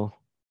don't know.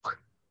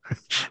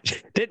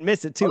 Didn't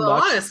miss it too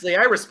much. Honestly,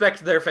 I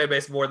respect their fan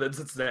base more than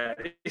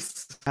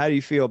Cincinnati's. How do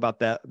you feel about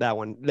that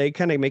one? They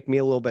kind of make me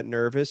a little bit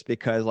nervous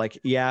because, like,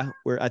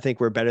 I think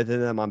we're better than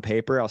them on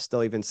paper. I'll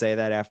still even say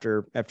that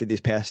after these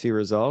past few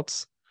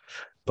results.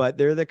 But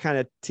they're the kind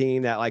of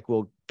team that like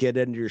will get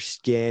under your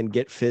skin,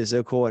 get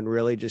physical, and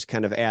really just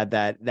kind of add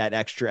that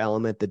extra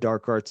element, the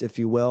dark arts, if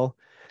you will,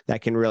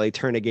 that can really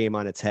turn a game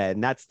on its head.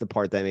 And that's the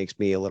part that makes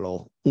me a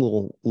little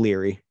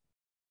leery.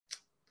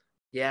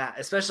 Yeah,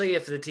 especially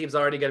if the team's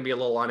already going to be a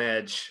little on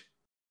edge.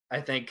 I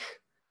think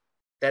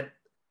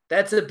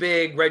that's a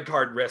big red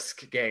card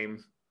risk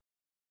game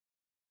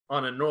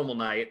on a normal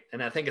night.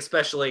 And I think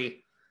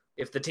especially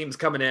if the team's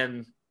coming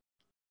in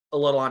a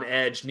little on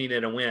edge,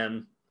 needing a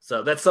win.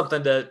 So that's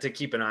something to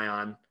keep an eye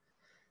on.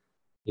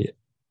 Yeah,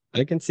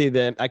 I can see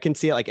that. I can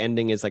see it like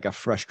ending as like a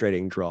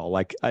frustrating draw.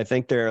 Like I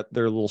think they're a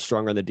little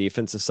stronger on the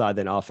defensive side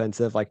than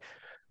offensive. Like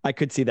I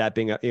could see that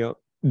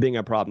being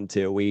a problem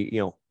too. We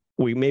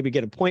maybe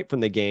get a point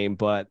from the game,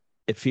 but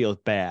it feels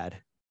bad.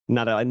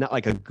 Not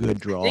like a good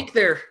draw. I think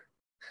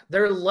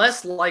they're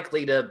less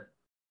likely to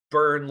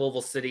burn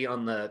Louisville City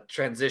on the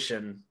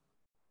transition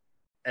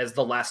as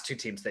the last 2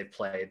 teams they've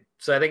played.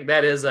 So I think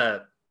that is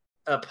a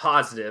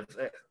positive.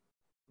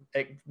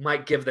 It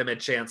might give them a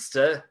chance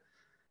to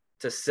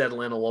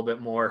settle in a little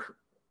bit more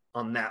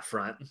on that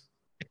front.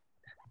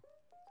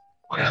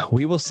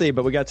 We will see,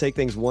 but we got to take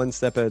things one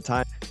step at a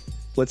time.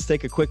 Let's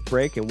take a quick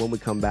break, and when we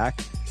come back,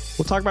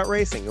 we'll talk about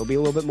racing. It'll be a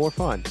little bit more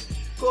fun.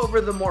 go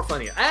over the more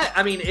funny.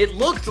 I mean, it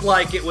looked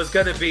like it was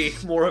going to be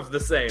more of the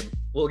same.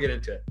 We'll get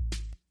into it.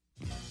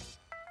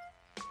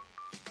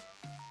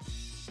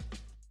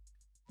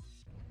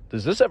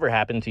 Does this ever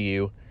happen to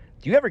you?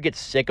 Do you ever get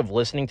sick of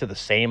listening to the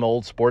same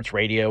old sports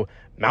radio?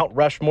 Mount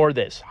Rushmore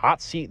this,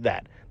 hot seat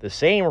that. The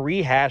same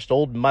rehashed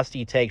old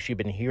musty takes you've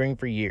been hearing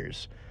for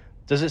years.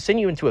 Does it send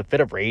you into a fit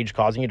of rage,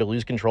 causing you to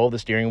lose control of the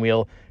steering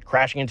wheel,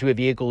 crashing into a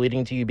vehicle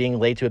leading to you being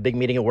late to a big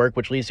meeting at work,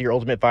 which leads to your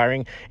ultimate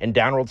firing and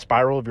downward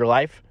spiral of your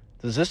life?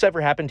 Does this ever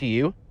happen to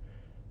you?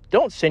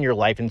 Don't send your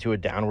life into a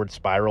downward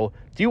spiral.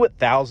 Do what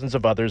thousands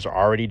of others are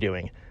already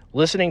doing,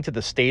 listening to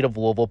the State of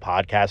Louisville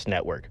Podcast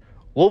Network.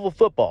 Louisville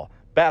football,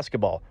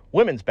 basketball,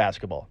 women's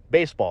basketball,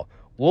 baseball,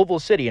 Louisville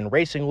City and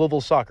Racing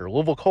Louisville Soccer,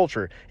 Louisville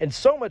Culture, and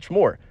so much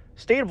more.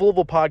 State of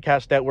Louisville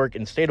Podcast Network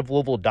and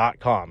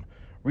stateoflouisville.com.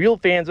 Real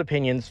fans'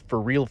 opinions for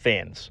real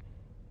fans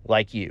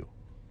like you.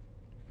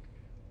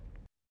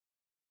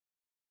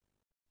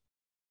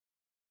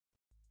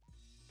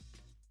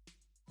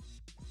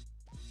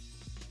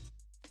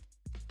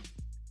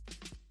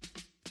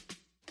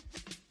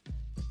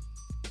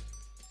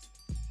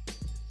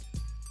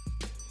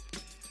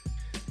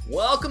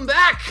 Welcome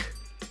back.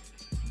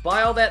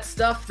 Buy all that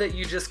stuff that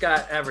you just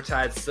got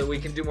advertised so we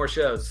can do more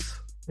shows.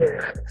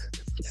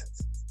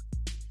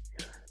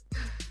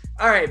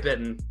 All right,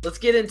 Bitten. Let's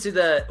get into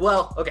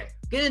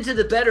get into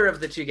the better of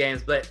the two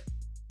games, but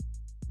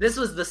this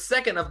was the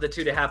second of the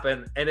two to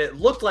happen, and it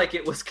looked like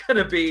it was going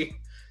to be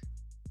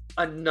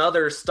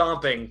another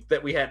stomping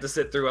that we had to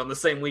sit through on the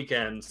same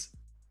weekend.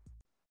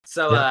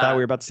 So I thought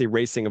we were about to see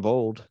Racing of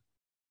old.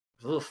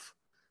 Oof.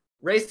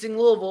 Racing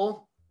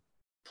Louisville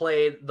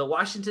played the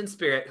Washington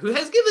Spirit, who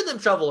has given them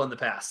trouble in the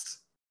past.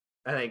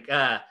 I think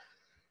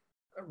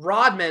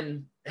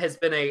Rodman has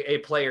been a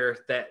player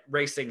that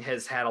Racing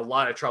has had a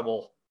lot of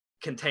trouble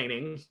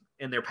containing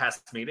in their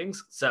past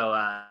meetings. So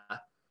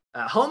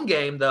home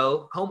game,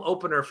 though, home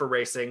opener for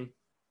Racing.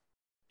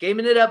 Game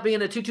ended up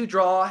being a 2-2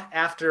 draw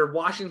after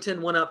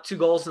Washington went up 2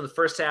 goals in the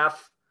first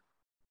half,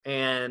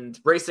 and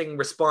Racing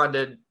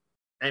responded,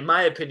 in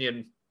my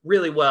opinion,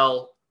 really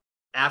well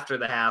after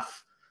the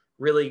half.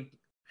 Really,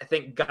 I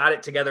think, got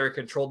it together and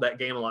controlled that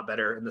game a lot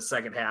better in the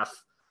second half.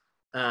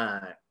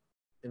 And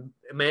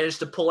managed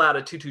to pull out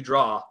a 2-2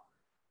 draw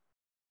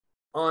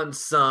on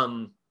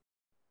some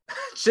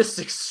just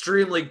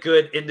extremely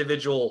good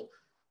individual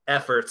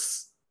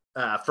efforts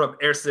from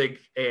Airceg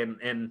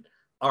and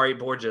Ari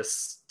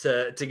Borges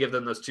to give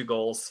them those 2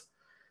 goals.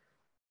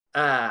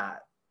 I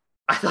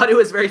thought it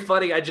was very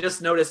funny. I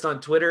just noticed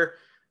on Twitter,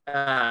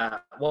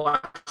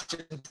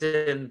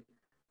 Washington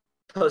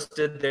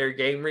posted their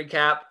game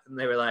recap, and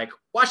they were like,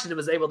 Washington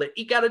was able to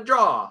eke out a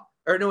draw,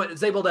 or no, it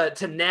was able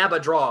to nab a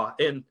draw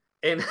in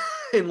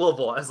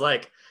Louisville. I was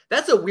like,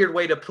 that's a weird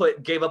way to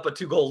gave up a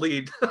 2-goal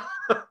lead.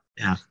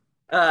 Yeah.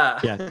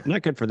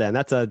 Not good for them.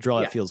 That's a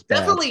draw that feels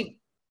bad.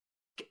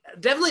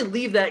 Definitely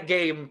leave that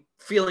game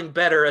feeling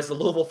better as a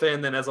Louisville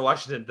fan than as a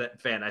Washington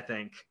fan, I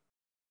think.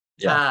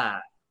 Yeah.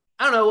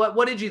 I don't know.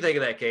 What did you think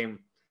of that game,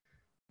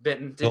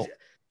 Benton?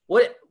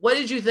 What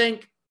did you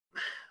think?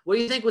 What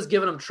do you think was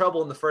giving them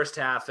trouble in the first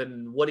half,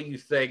 and why do you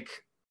think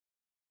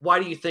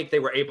they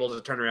were able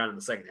to turn around in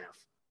the second half?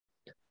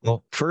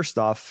 Well, first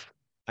off,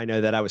 I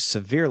know that I was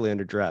severely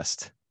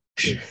underdressed.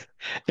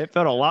 It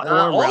felt a lot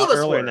warmer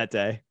earlier in that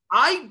day.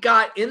 I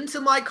got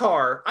into my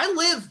car. I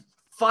live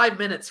 5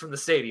 minutes from the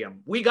stadium.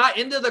 We got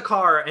into the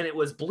car, and it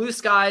was blue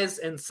skies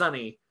and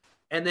sunny.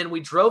 And then we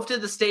drove to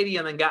the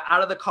stadium and got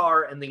out of the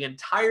car, and the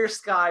entire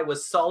sky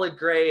was solid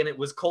gray, and it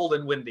was cold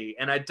and windy.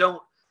 And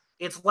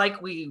it's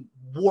like we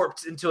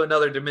warped into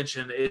another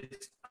dimension.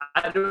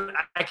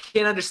 I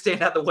can't understand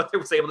how the weather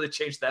was able to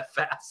change that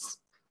fast.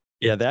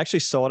 Yeah, they actually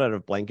sold out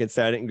of blankets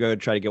there. I didn't go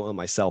try to get one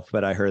myself,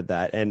 but I heard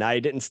that. And I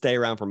didn't stay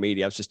around for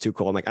media. I was just too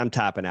cold. I'm like, I'm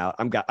tapping out.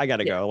 I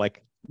gotta go.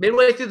 Like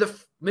midway through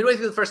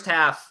the first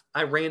half,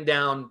 I ran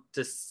down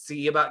to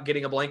see about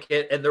getting a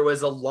blanket, and there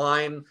was a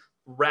line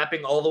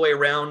wrapping all the way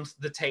around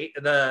the tape,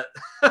 the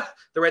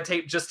red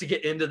tape, just to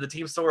get into the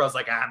team store. I was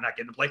like, I'm not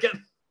getting a blanket.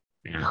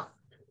 Yeah.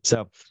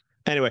 So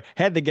anyway,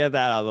 had to get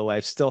that out of the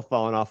way. Still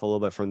falling off a little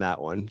bit from that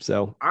one.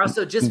 So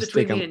also, just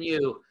between me and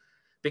you,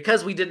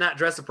 because we did not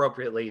dress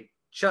appropriately,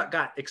 Chuck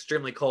got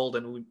extremely cold,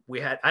 and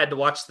I had to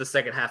watch the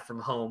second half from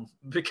home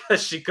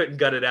because she couldn't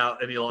gut it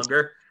out any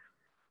longer.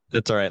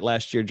 That's all right.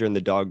 Last year during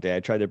the dog day, I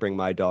tried to bring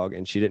my dog,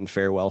 and she didn't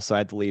fare well, so I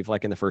had to leave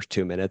like in the first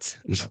 2 minutes.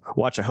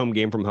 Watch a home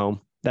game from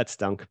home. That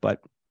stunk,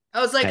 but I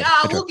was like,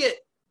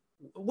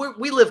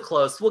 we live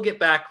close. We'll get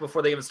back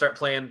before they even start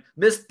playing.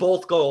 Missed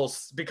both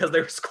goals because they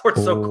were scored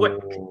so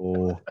quick.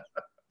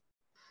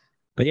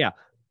 But yeah,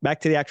 back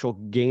to the actual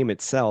game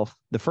itself.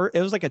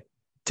 It was like a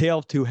tale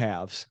of 2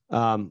 halves.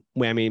 I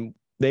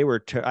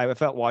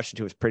felt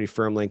Washington was pretty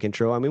firmly in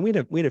control. I mean, we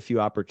had a few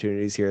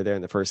opportunities here or there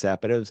in the first half,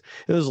 but it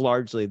was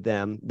largely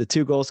them. The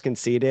 2 goals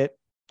conceded.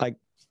 Like,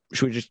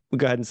 should we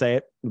go ahead and say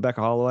it?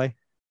 Rebecca Holloway.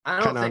 I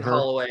don't think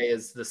Holloway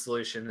is the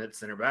solution at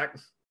center back.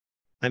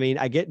 I mean,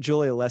 I get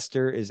Julia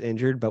Lester is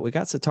injured, but we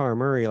got Satara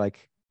Murray.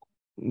 Like,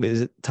 is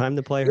it time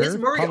to play her? Is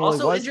Murray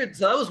also injured?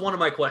 So that was one of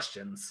my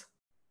questions.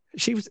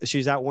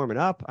 she's out warming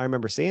up. I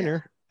remember seeing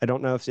her. I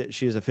don't know if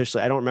she was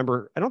officially. I don't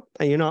remember. I don't.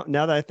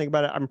 Now that I think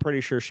about it, I'm pretty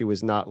sure she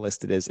was not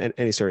listed as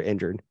any sort of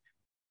injured.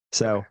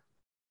 So,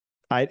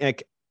 I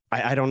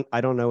don't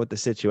know what the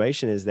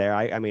situation is there.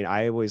 I mean,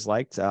 I always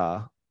liked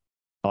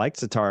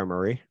Satara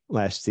Murray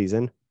last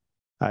season.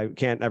 I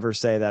can't ever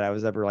say that I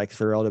was ever like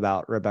thrilled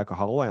about Rebecca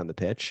Holloway on the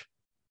pitch.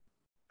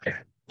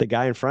 The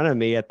guy in front of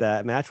me at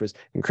that match was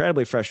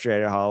incredibly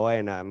frustrated at Holloway,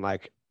 and I'm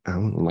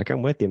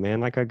with you, man.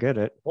 Like, I get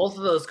it. Both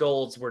of those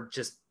goals were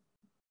just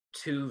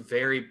two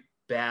very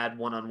bad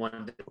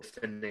one-on-one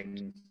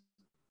defending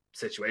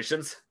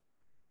situations.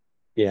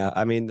 Yeah,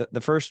 I mean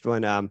the first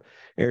one,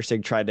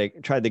 Airceg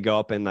tried to go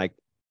up and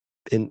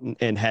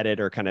and head it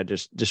or kind of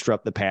just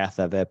disrupt the path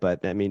of it,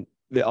 but I mean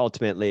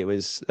ultimately it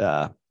was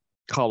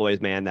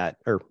Holloway's man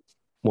or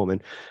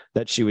woman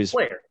that she was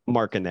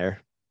marking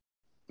there.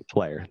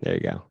 Player, there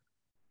you go.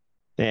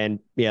 And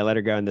yeah, let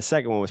her go. And the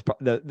second one was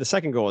the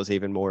second goal was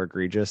even more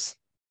egregious.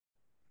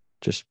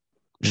 Just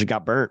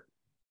got burnt.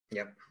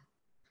 Yep.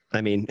 I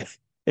mean,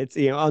 it's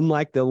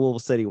unlike the Louisville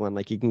City one,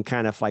 like you can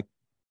kind of like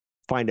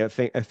find a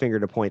finger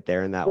to point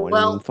there in that one.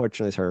 Well, and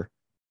unfortunately, it's her.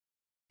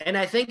 And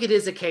I think it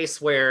is a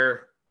case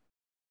where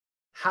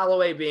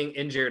Holloway being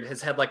injured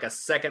has had like a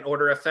second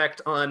order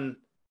effect on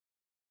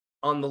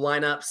the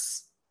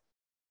lineups,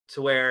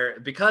 to where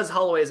because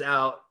Holloway's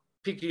out,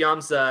 Piku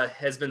Yamsa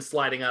has been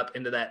sliding up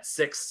into that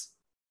 6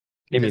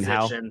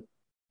 position.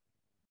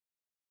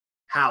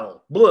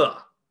 Howell.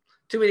 Blah.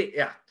 Too many.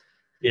 Yeah.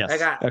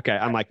 Yes. Okay.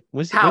 I'm like,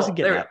 what's he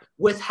getting at?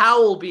 With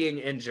Howell being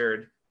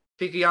injured,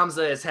 Piku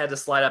Yamsa has had to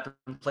slide up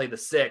and play the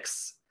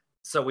 6.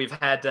 So we've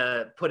had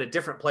to put a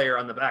different player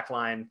on the back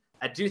line.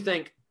 I do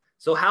think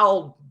so.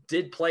 Howell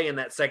did play in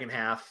that second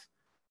half.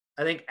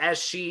 I think as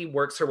she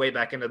works her way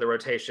back into the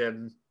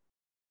rotation,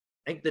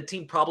 I think the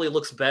team probably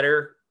looks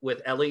better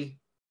with Ellie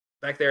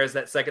back there as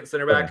that second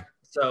center back. Yeah.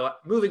 So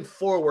moving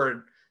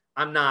forward,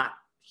 I'm not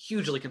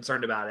hugely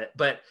concerned about it,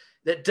 but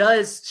that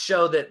does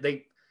show that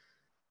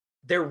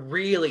they're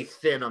really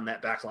thin on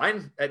that back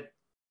line.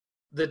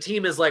 The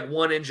team is like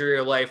one injury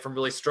away from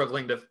really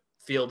struggling to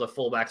field a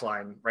full back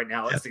line right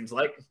now, it seems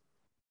like.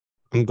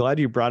 I'm glad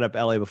you brought up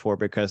Ellie before,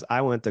 because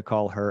I want to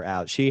call her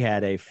out. She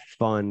had a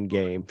fun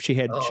game. She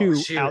had two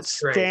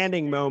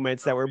outstanding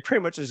moments that were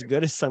pretty much as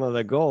good as some of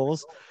the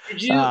goals.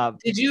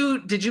 Did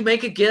you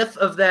make a GIF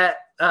of that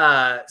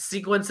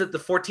sequence at the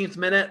 14th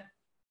minute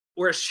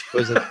where she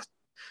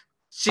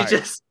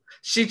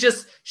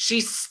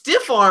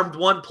stiff-armed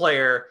one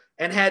player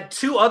and had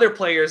two other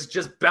players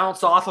just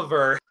bounce off of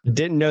her? I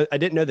didn't know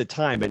the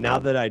time, but now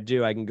that I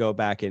do, I can go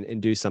back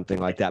and do something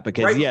like that,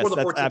 because yes,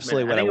 that's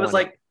absolutely what I wanted. It was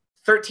like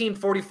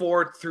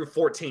 13:44 through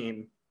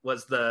 14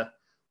 was that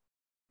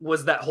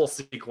whole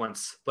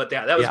sequence. But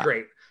yeah, that was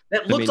great.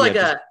 That looked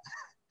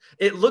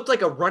it looked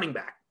like a running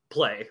back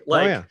play,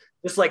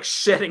 just like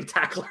shedding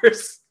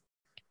tacklers.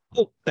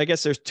 Well, I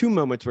guess there's two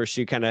moments where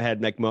she kind of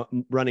had like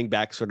running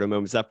back sort of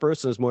moments. That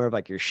first was more of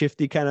like your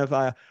shifty kind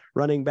of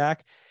running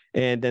back.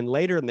 And then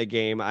later in the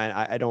game,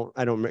 I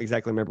don't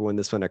exactly remember when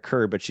this one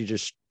occurred, but she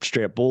just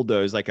straight up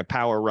bulldozed like a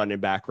power running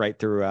back right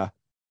through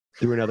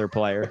another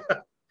player.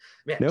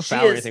 Man, no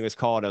foul or anything was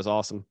called. It was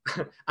awesome.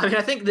 I mean,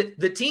 I think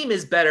the team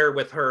is better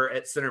with her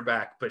at center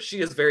back, but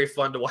she is very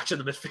fun to watch in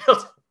the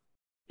midfield.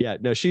 Yeah,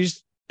 no,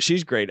 she's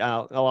great.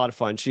 A lot of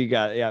fun. She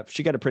got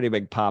a pretty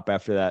big pop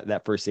after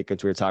that first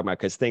sequence we were talking about,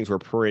 because things were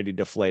pretty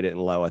deflated and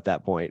low at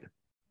that point.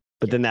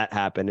 But then that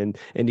happened,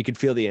 and you could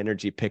feel the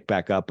energy pick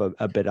back up a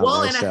bit on there.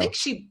 Well, and I think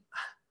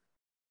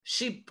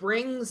she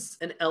brings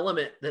an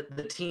element that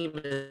the team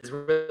has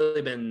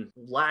really been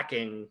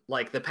lacking,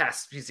 like the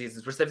past few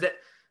seasons, which they've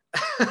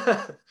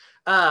I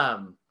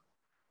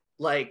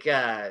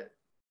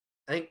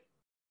think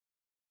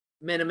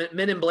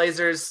men in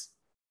Blazers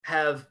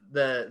have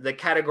the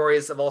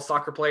categories of all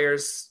soccer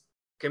players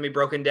can be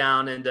broken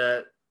down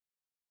into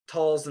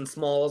talls and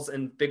smalls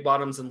and big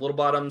bottoms and little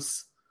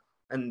bottoms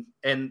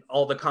and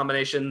all the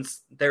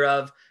combinations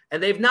thereof.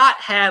 And they've not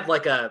had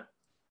like a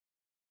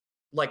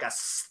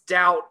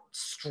stout,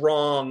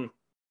 strong,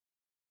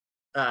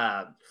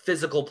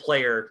 physical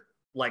player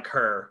like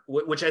her,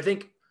 which I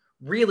think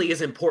really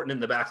is important in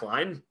the back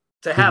line,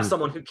 to have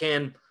someone who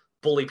can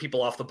bully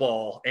people off the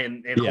ball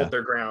and hold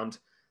their ground.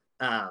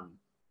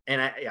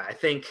 And I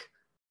think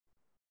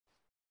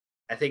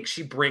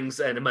she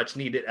brings a much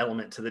needed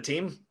element to the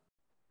team.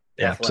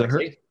 Yeah. So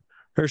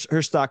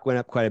her stock went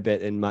up quite a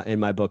bit in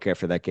my book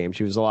after that game.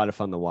 She was a lot of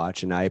fun to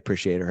watch, and I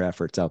appreciate her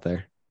efforts out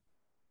there.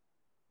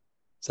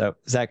 So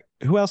Zach,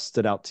 who else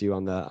stood out to you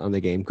on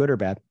the game, good or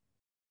bad?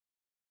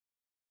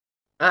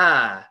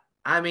 I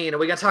mean, are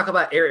we gonna talk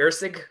about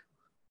Airceg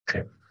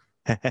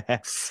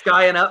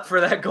skying up for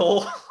that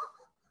goal?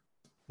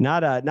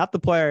 Not the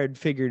player I'd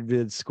figured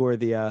would score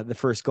the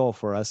first goal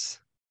for us.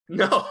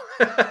 No,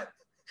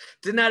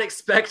 did not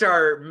expect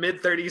our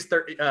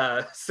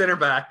mid-30s center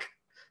back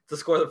to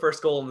score the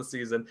first goal in the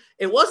season.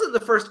 It wasn't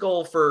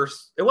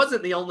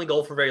the only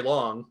goal for very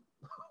long,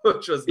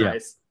 which was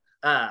nice.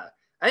 I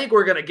think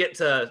we're gonna get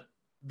to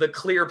the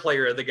clear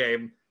player of the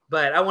game,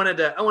 but I wanted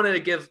to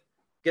give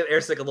give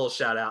Airceg a little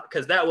shout out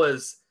because that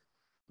was,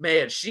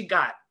 man, she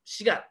got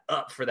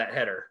up for that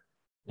header.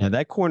 Yeah,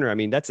 that corner. I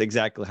mean, that's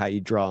exactly how you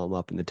draw them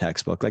up in the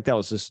textbook. Like that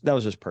was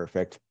just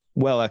perfect,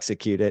 well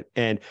executed,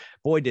 and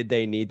boy, did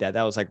they need that.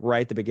 That was like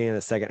right at the beginning of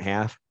the second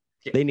half.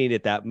 Yeah. They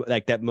needed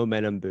that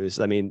momentum boost.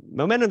 I mean,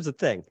 momentum's a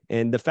thing,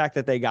 and the fact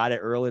that they got it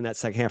early in that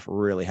second half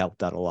really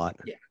helped out a lot.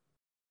 Yeah.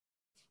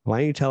 Why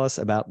don't you tell us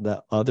about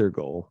the other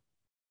goal?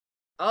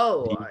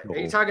 Oh, are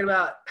you talking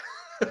about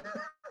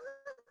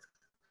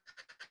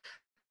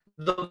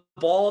the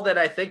ball that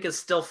I think is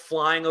still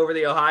flying over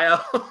the Ohio?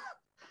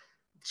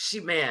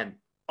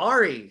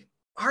 Ari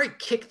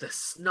kicked the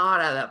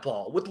snot out of that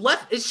ball with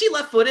left. Is she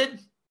left-footed?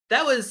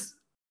 That was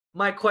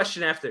my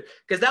question after,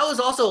 because that was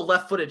also a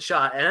left-footed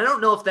shot, and I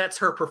don't know if that's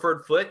her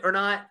preferred foot or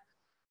not.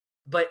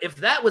 But if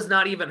that was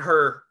not even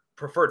her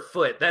preferred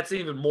foot, that's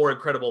even more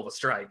incredible of a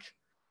strike.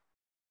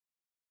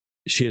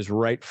 She is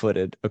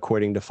right-footed,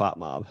 according to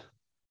FOTMob.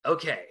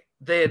 Okay.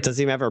 It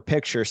doesn't even have her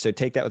picture, so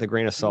take that with a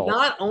grain of salt.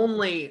 Not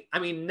only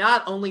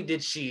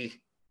did she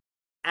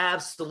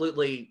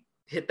absolutely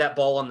hit that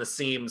ball on the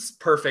seams,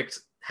 perfect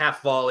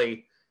half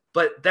volley,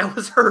 but that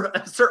was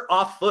her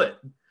off foot.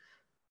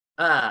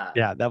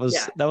 That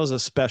was a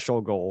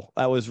special goal.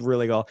 That was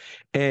really goal.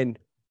 And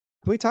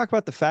can we talk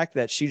about the fact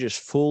that she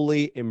just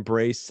fully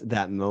embraced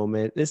that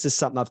moment? This is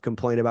something I've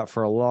complained about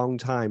for a long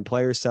time.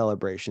 Player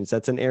celebrations.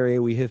 That's an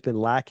area we have been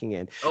lacking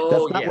in.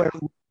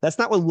 That's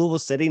not what Louisville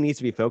City needs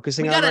to be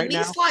focusing on right now.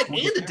 We got a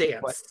knee slide and a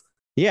dance.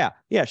 Yeah.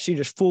 She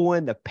just full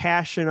in the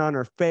passion on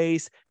her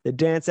face, the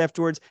dance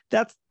afterwards.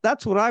 That's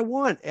what I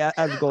want out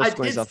of goal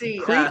scoring stuff.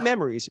 Create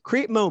memories,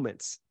 create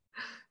moments.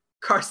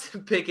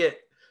 Carson Pickett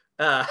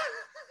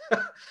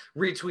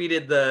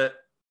retweeted the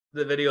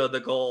video of the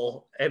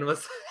goal and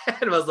was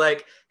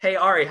like, "Hey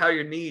Ari, how are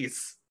your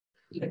knees?"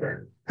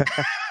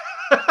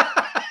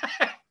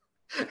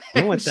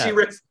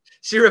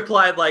 She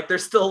replied like,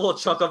 "There's still a little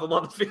chunk of them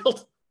on the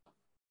field."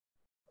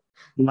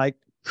 Like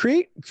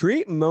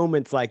create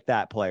moments like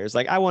that, players.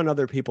 Like I want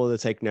other people to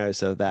take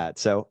notice of that.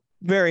 So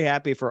very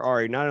happy for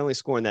Ari, not only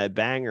scoring that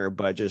banger,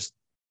 but just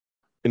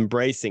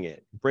embracing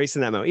that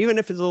moment, even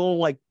if it's a little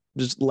like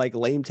just like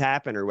lame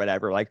tapping or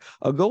whatever. Like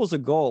a goal's a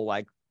goal.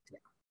 Like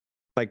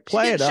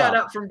play it up. Shout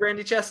out from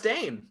Brandy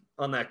Chastain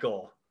on that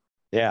goal.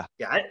 Yeah.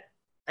 I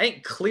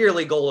think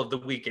clearly goal of the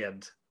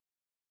weekend.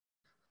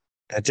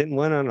 It didn't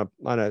win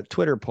on a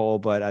Twitter poll,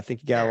 but I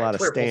think you got a lot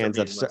of stands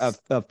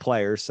of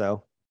players,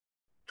 so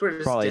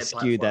Twitter's probably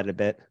skewed that a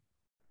bit.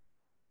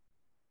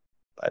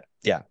 But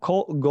yeah,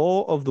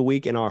 goal of the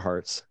week in our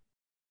hearts.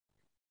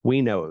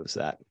 We know it was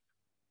that.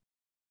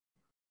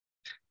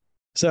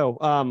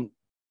 So,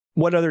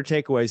 what other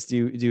takeaways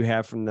do you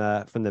have from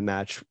the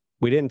match?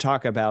 We didn't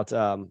talk about.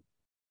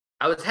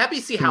 I was happy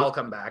to see Howell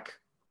come back.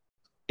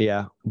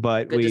 Yeah,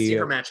 but good to see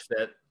her match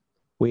fit.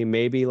 We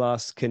maybe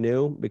lost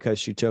Canoe because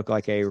she took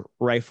like a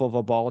rifle of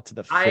a ball to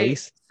the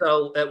face.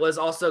 So it was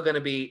also going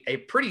to be a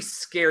pretty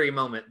scary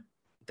moment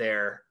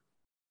there.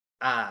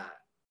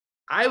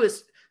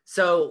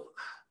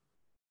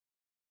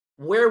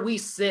 Where we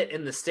sit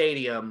in the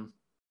stadium,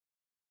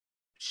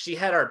 she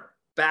had her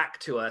back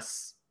to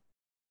us.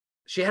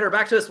 She had her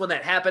back to us when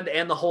that happened,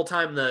 and the whole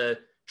time the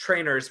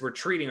trainers were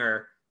treating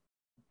her,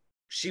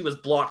 she was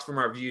blocked from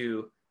our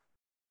view.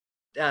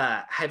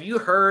 Have you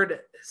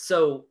heard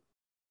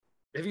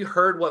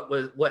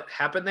what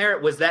happened there?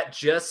 Was that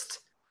just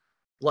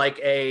like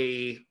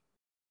a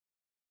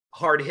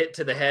hard hit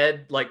to the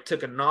head, like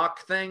took a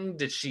knock thing?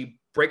 Did she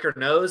break her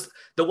nose?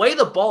 The way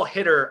the ball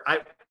hit her,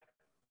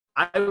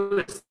 I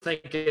was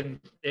thinking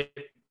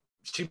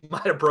she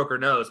might have broke her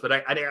nose, but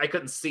I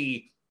couldn't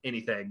see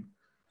anything.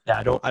 Yeah,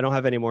 I don't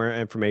have any more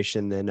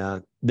information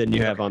than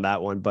you have on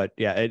that one. But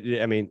yeah,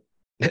 I mean,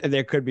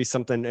 there could be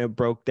something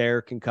broke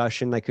there,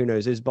 concussion. Like who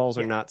knows? His balls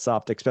are not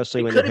soft,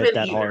 especially when they hit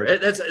that hard.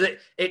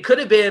 It could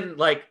have been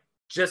like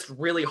just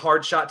really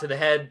hard shot to the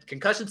head,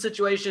 concussion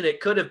situation. It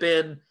could have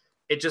been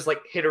it just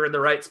like hit her in the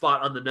right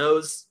spot on the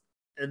nose,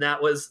 and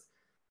that was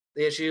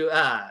the issue.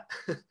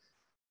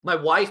 My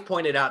wife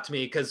pointed out to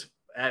me because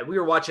we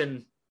were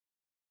watching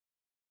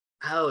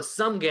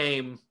some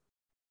game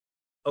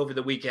over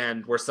the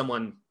weekend where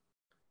someone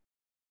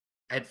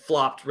had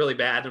flopped really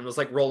bad and was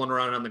like rolling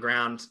around on the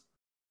ground,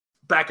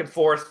 back and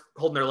forth,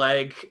 holding their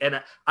leg.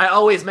 And I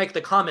always make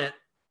the comment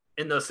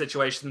in those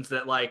situations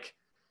that like,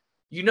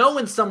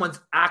 when someone's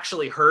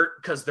actually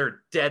hurt because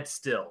they're dead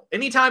still.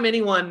 Anytime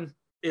anyone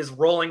is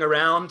rolling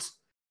around,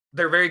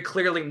 they're very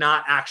clearly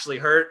not actually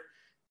hurt.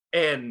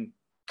 And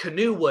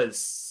Canoe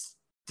was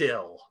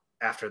still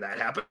after that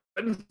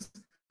happened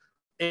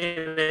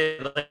in a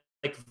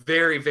like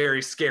very,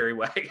 very scary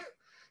way.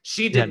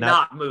 She did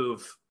not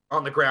move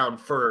on the ground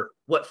for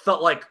what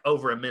felt like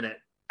over a minute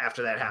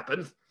after that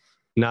happened.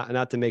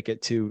 Not to make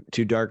it too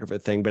dark of a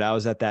thing, but I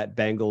was at that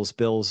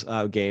Bengals-Bills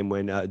game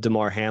when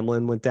DeMar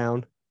Hamlin went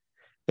down.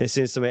 And as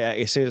soon as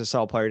I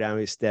saw a player down,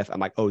 he was stiff.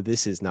 I'm like, oh,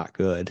 this is not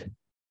good.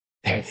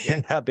 It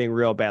ended up being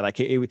real bad. Like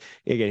he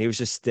was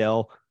just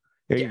still.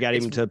 You got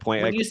even to the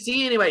point. When like, you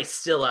see anybody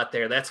still out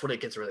there, that's when it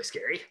gets really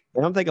scary.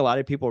 I don't think a lot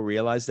of people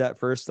realize that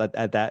first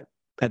at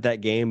at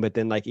that game, but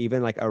then like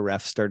even like a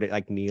ref started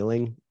like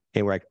kneeling,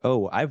 and we're like,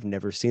 oh, I've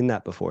never seen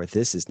that before.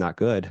 This is not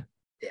good.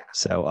 Yeah.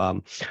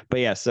 So but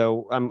yeah,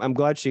 so I'm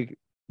glad she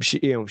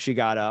she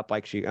got up,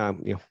 like she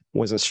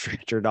wasn't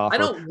stretchered off. I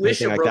don't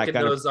wish a like broken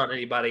that nose on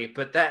anybody,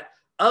 but that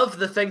of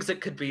the things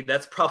it could be,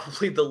 that's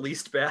probably the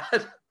least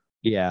bad.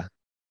 Yeah,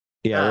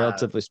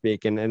 relatively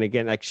speaking. And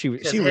again, like it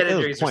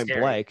was point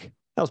blank.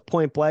 That was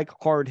point blank,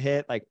 hard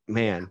hit. Like,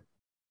 man,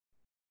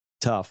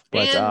 tough.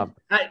 But and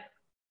I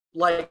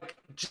like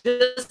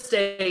just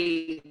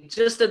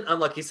an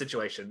unlucky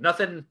situation.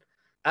 Nothing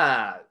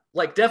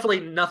like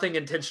definitely nothing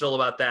intentional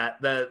about that.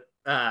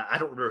 I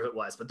don't remember who it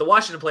was, but the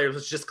Washington player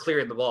was just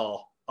clearing the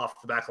ball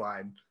off the back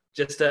line.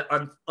 Just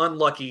an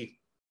unlucky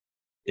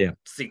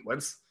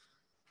sequence.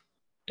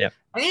 Yeah.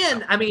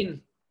 And I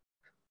mean,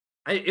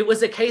 it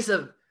was a case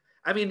of,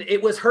 I mean,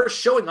 it was her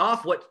showing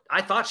off what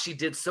I thought she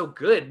did so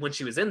good when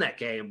she was in that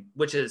game,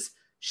 which is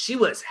she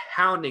was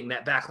hounding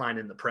that back line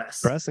in the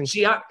press. Pressing.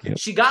 She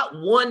got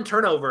one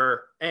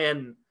turnover,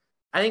 and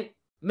I think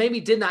maybe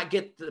did not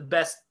get the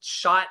best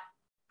shot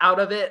out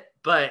of it,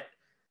 but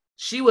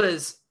she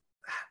was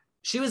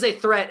a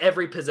threat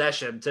every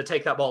possession to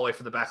take that ball away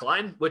from the back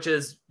line, which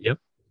is,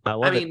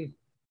 I mean,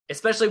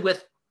 especially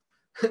with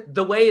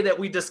the way that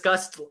we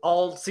discussed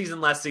all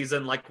season last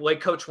season, like the way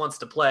coach wants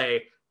to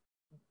play,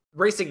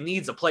 Racing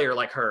needs a player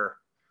like her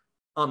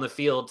on the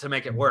field to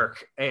make it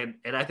work. And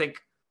I think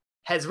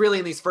has really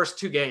in these first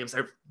two games,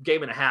 or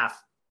game and a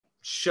half,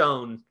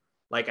 shown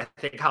like I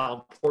think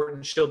how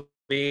important she'll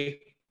be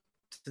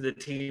to the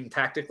team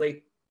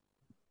tactically.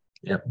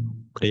 Yeah.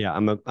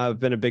 I've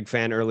been a big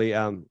fan early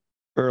on,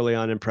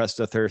 impressed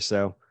with her.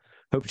 So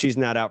hope she's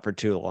not out for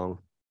too long.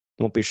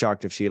 Won't be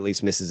shocked if she at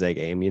least misses a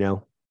game, Yeah.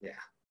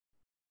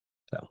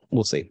 So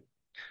we'll see.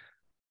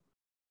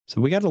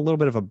 So we got a little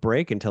bit of a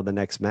break until the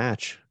next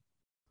match.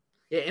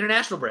 Yeah,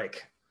 international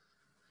break.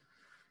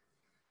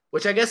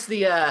 Which I guess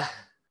the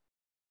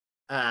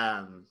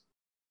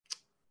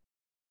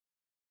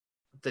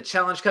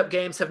Challenge Cup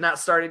games have not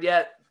started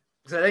yet.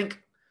 Because I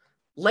think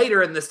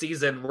later in the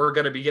season, we're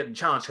going to be getting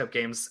Challenge Cup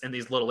games in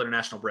these little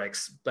international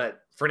breaks.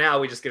 But for now,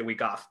 we just get a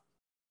week off.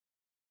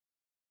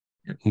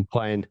 I'm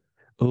playing.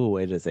 Oh,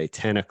 it is a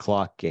 10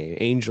 o'clock game.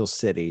 Angel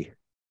City.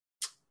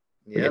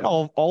 Yeah.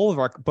 All of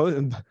our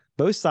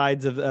both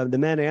sides of the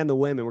men and the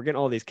women. We're getting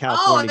all these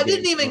California games. I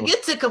didn't even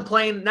get to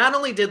complain. Not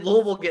only did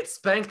Louisville get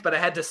spanked, but I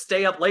had to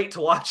stay up late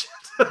to watch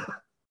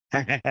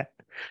it.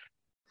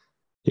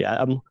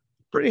 Yeah, I'm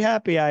pretty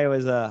happy I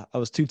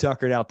was too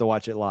tuckered out to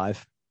watch it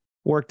live.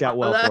 Worked out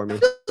well for me. I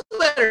feel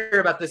better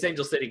about this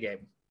Angel City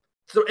game.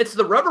 So it's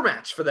the rubber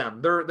match for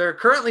them. They're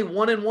currently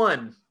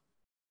 1-1,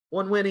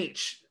 one win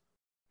each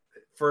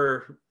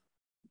for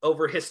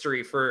over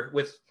history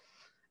with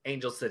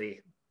Angel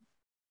City.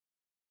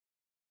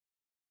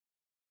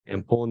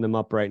 I'm pulling them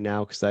up right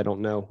now because I don't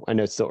know. I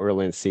know it's still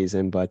early in the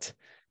season, but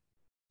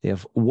they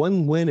have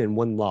one win and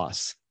one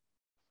loss.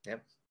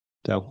 Yep.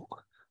 So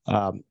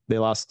they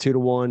lost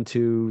 2-1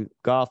 to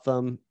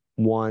Gotham,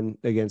 won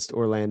against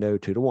Orlando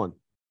 2-1.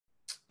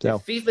 So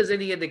if FIFA's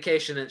any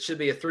indication, it should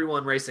be a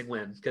 3-1 Racing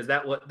win because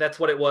that's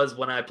what it was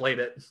when I played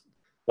it.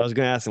 I was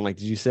going to ask him, like,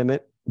 did you sim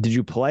it? Did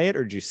you play it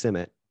or did you sim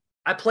it?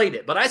 I played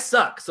it, but I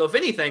suck. So if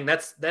anything,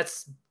 that's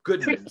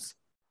good news.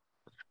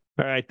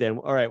 All right, then.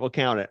 All right, we'll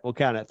count it.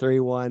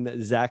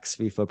 3-1, Zach's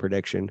FIFA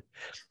prediction,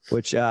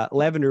 which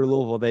Lavender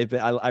Louisville,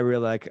 I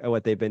really like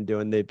what they've been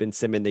doing. They've been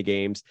simming the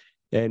games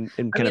and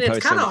kind of posting.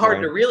 It's kind of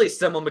hard to really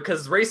sim them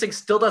because Racing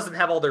still doesn't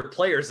have all their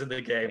players in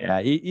the game. Yeah,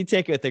 you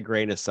take it with a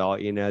grain of salt.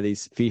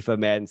 These FIFA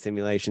Madden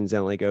simulations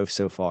only go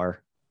so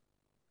far.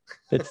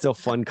 It's still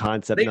fun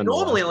concept. They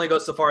normally only go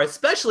so far,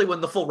 especially when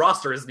the full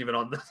roster isn't even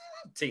on the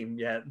team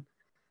yet.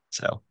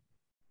 So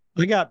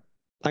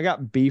I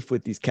got beef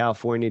with these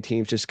California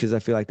teams just because I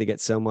feel like they get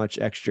so much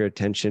extra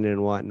attention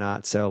and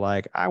whatnot. So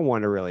like I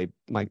want to really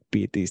like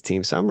beat these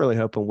teams. So I'm really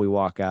hoping we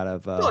walk out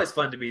of it's always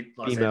fun to beat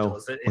Los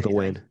Angeles with a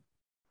win.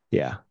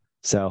 Yeah.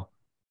 So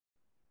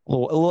a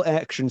little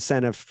extra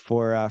incentive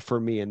for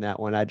me in that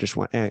one. I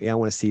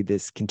want to see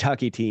this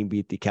Kentucky team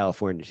beat the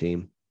California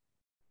team.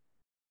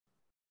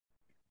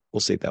 We'll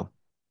see though.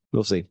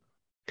 We'll see.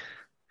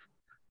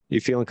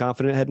 You feeling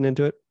confident heading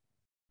into it?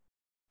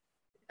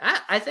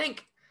 I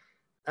think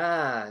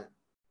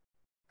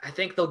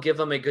they'll give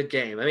them a good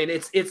game. I mean,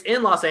 it's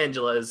in Los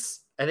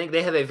Angeles. I think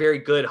they have a very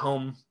good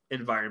home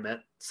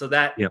environment, so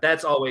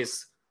that's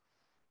always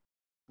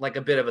like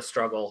a bit of a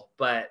struggle.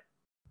 But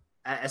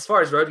as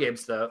far as road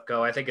games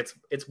go, I think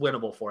it's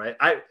winnable for it.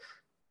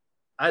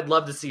 I'd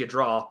love to see a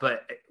draw,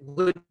 but it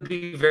would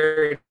be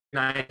very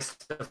nice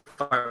to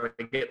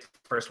get the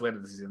first win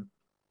of the season.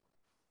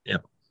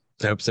 Yep,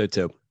 I hope so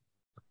too.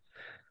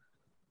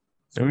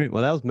 All right.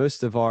 Well, that was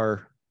most of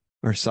our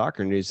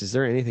soccer news. Is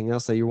there anything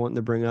else that you're wanting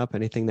to bring up?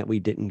 Anything that we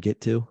didn't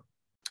get to?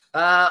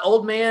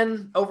 Old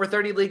man over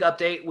 30 league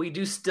update. We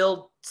do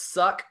still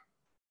suck.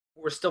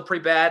 We're still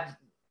pretty bad.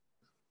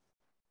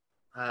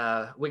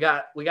 We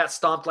got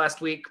stomped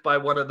last week by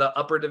one of the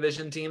upper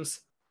division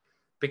teams.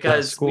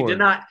 because we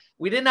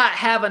did not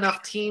have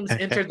enough teams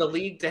enter the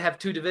league to have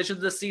 2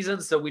 divisions this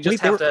season, so we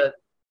just have to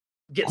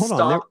get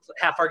stomped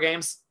half our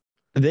games.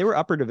 They were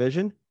upper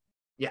division?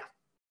 Yeah.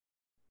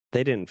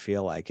 They didn't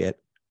feel like it.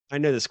 I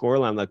know the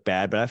scoreline looked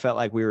bad, but I felt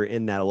like we were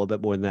in that a little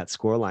bit more than that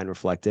scoreline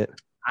reflected.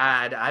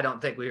 I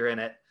don't think we were in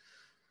it.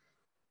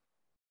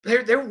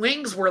 Their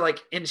wings were like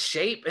in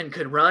shape and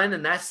could run,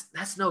 and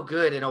that's no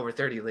good in over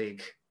 30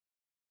 league.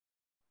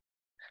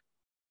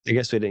 I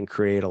guess we didn't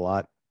create a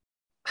lot.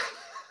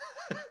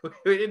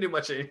 We didn't do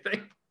much of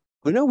anything.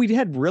 Well, no, we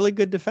had really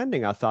good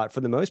defending, I thought,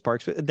 for the most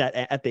part. That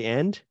at the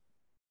end,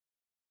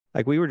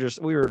 like we were just.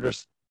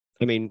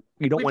 I mean,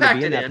 you don't want to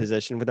be in that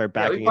position with our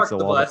back against the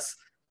wall. Bus.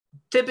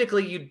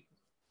 Typically, you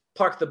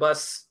park the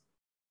bus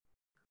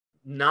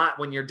not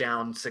when you're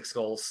down 6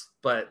 goals,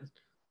 but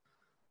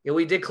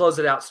we did close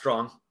it out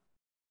strong.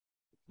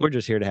 We're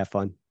just here to have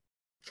fun.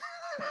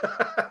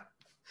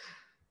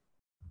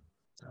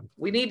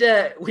 We need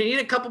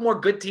a couple more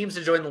good teams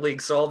to join the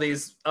league, so all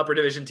these upper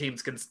division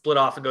teams can split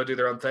off and go do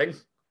their own thing.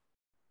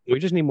 We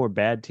just need more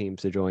bad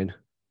teams to join.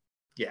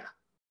 Yeah.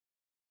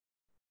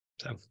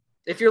 So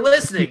if you're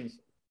listening,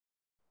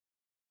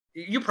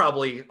 you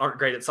probably aren't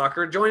great at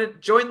soccer. Join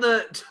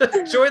the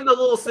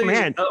little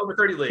city over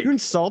 30 league. You're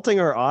insulting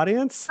our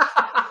audience?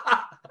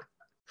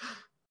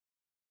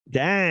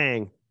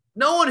 Dang.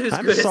 No one who's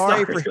good at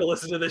soccer is going to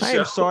listen to this show. I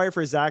am sorry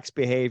for Zach's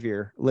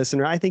behavior.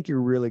 Listener, I think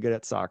you're really good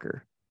at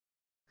soccer.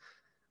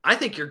 I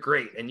think you're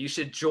great, and you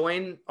should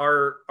join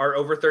our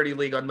over 30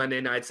 league on Monday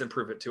nights and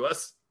prove it to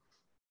us.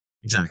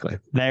 Exactly.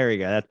 There you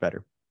go. That's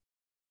better.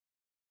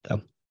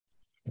 So,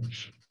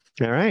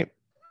 all right.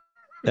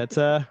 That's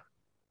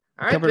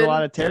covered a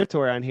lot of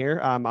territory on here.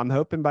 I'm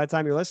hoping by the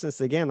time you're listening to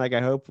this again, like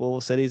I hope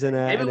Lowell City's in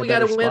a maybe we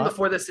got to win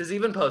before this is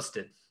even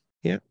posted.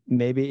 Yeah,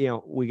 maybe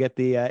we get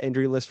the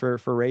injury list for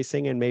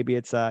racing, and maybe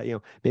it's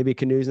maybe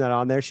Canoe's not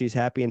on there. She's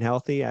happy and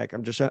healthy.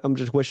 I'm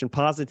just wishing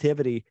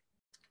positivity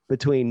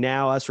between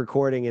now us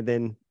recording and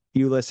then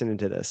you listening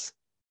to this.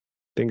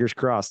 Fingers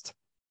crossed.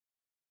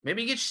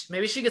 Maybe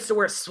she gets to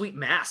wear a sweet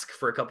mask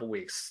for a couple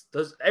weeks.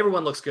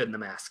 Everyone looks good in the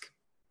mask.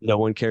 No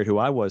one cared who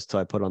I was till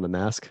I put on the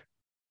mask.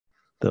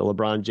 The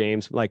LeBron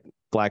James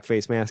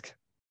blackface mask.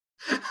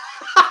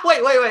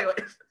 Wait.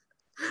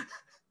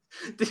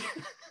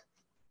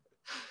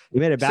 You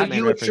made a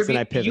Batman reference, and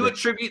I pivoted. You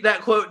attribute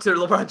that quote to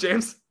LeBron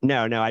James?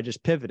 No, I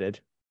just pivoted.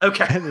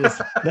 Okay.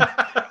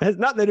 That has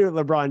nothing to do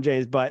with LeBron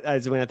James, but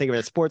as when I think of it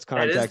in sports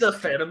context. That is the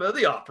Phantom of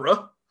the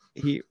Opera.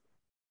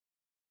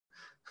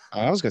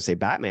 I was going to say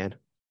Batman.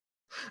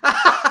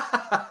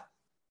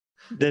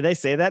 Did they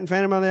say that in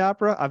Phantom of the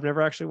Opera? I've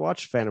never actually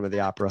watched Phantom of the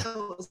Opera.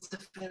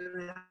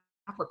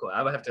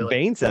 I would have to.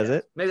 Bane says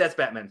it. Maybe that's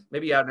Batman.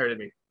 Maybe you haven't heard of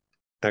me.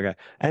 Okay.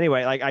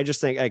 Anyway, I just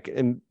think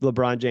in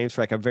LeBron James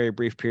for a very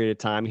brief period of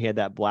time, he had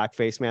that black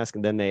face mask,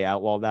 and then they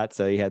outlawed that,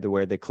 so he had to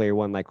wear the clear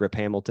one like Rip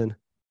Hamilton.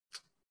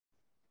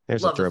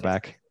 There's a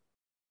throwback.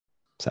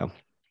 So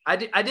I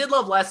did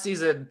love last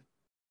season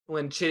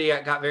when Chitty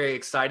got very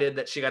excited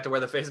that she got to wear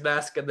the face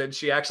mask, and then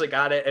she actually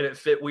got it, and it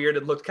fit weird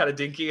and looked kind of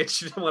dinky, and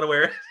she didn't want to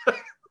wear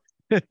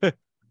it.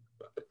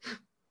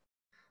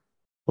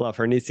 Love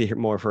her. Needs to hear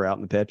more of her out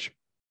in the pitch.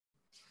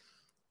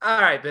 All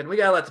right, Ben, we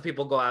got to let the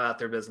people go out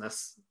their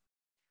business.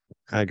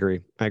 I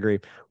agree.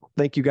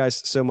 Thank you guys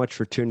so much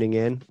for tuning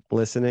in,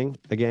 listening,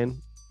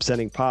 again,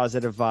 sending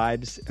positive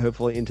vibes,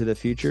 hopefully into the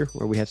future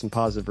where we have some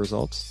positive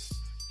results.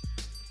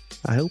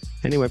 I hope.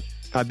 Anyway,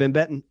 I've been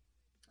Benton.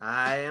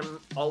 I am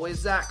always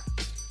Zach.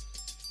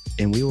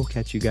 And we will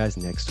catch you guys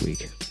next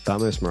week.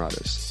 Vamos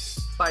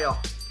Morados. Bye, y'all.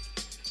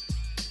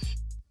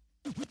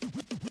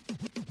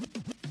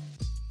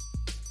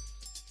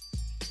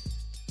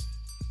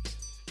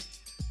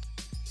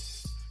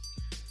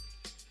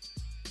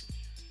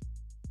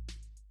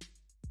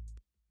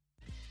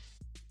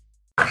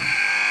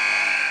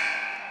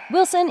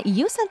 Wilson,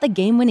 you sent the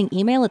game-winning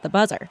email at the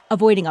buzzer,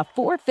 avoiding a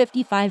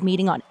 4:55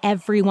 meeting on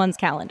everyone's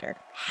calendar.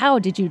 How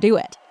did you do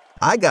it?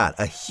 I got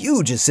a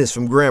huge assist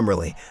from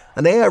Grammarly,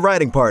 an AI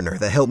writing partner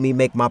that helped me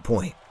make my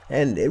point.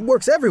 And it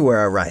works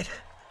everywhere I write.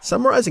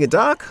 Summarizing a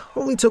doc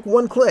only took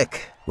 1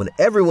 click. When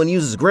everyone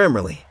uses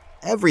Grammarly,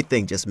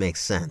 everything just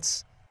makes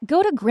sense.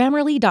 Go to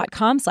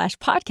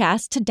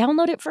Grammarly.com/podcast to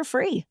download it for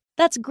free.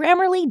 That's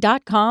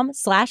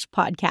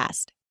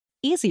Grammarly.com/podcast.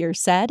 Easier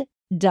said,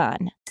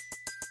 done.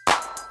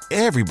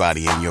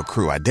 Everybody in your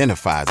crew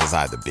identifies as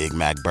either Big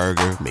Mac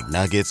Burger,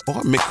 McNuggets,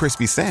 or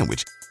McCrispy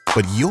Sandwich.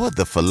 But you're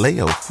the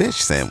Filet-O-Fish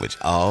Sandwich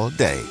all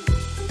day.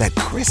 That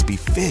crispy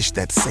fish,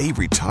 that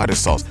savory tartar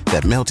sauce,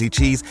 that melty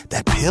cheese,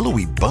 that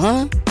pillowy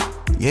bun.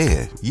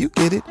 Yeah, you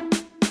get it.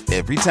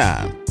 Every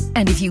time.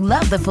 And if you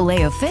love the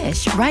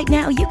Filet-O-Fish, right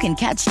now you can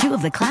catch 2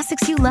 of the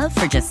classics you love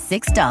for just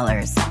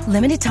 $6.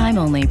 Limited time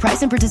only.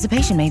 Price and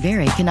participation may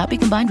vary. Cannot be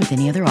combined with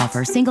any other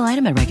offer. Single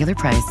item at regular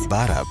price.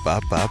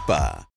 Ba-da-ba-ba-ba.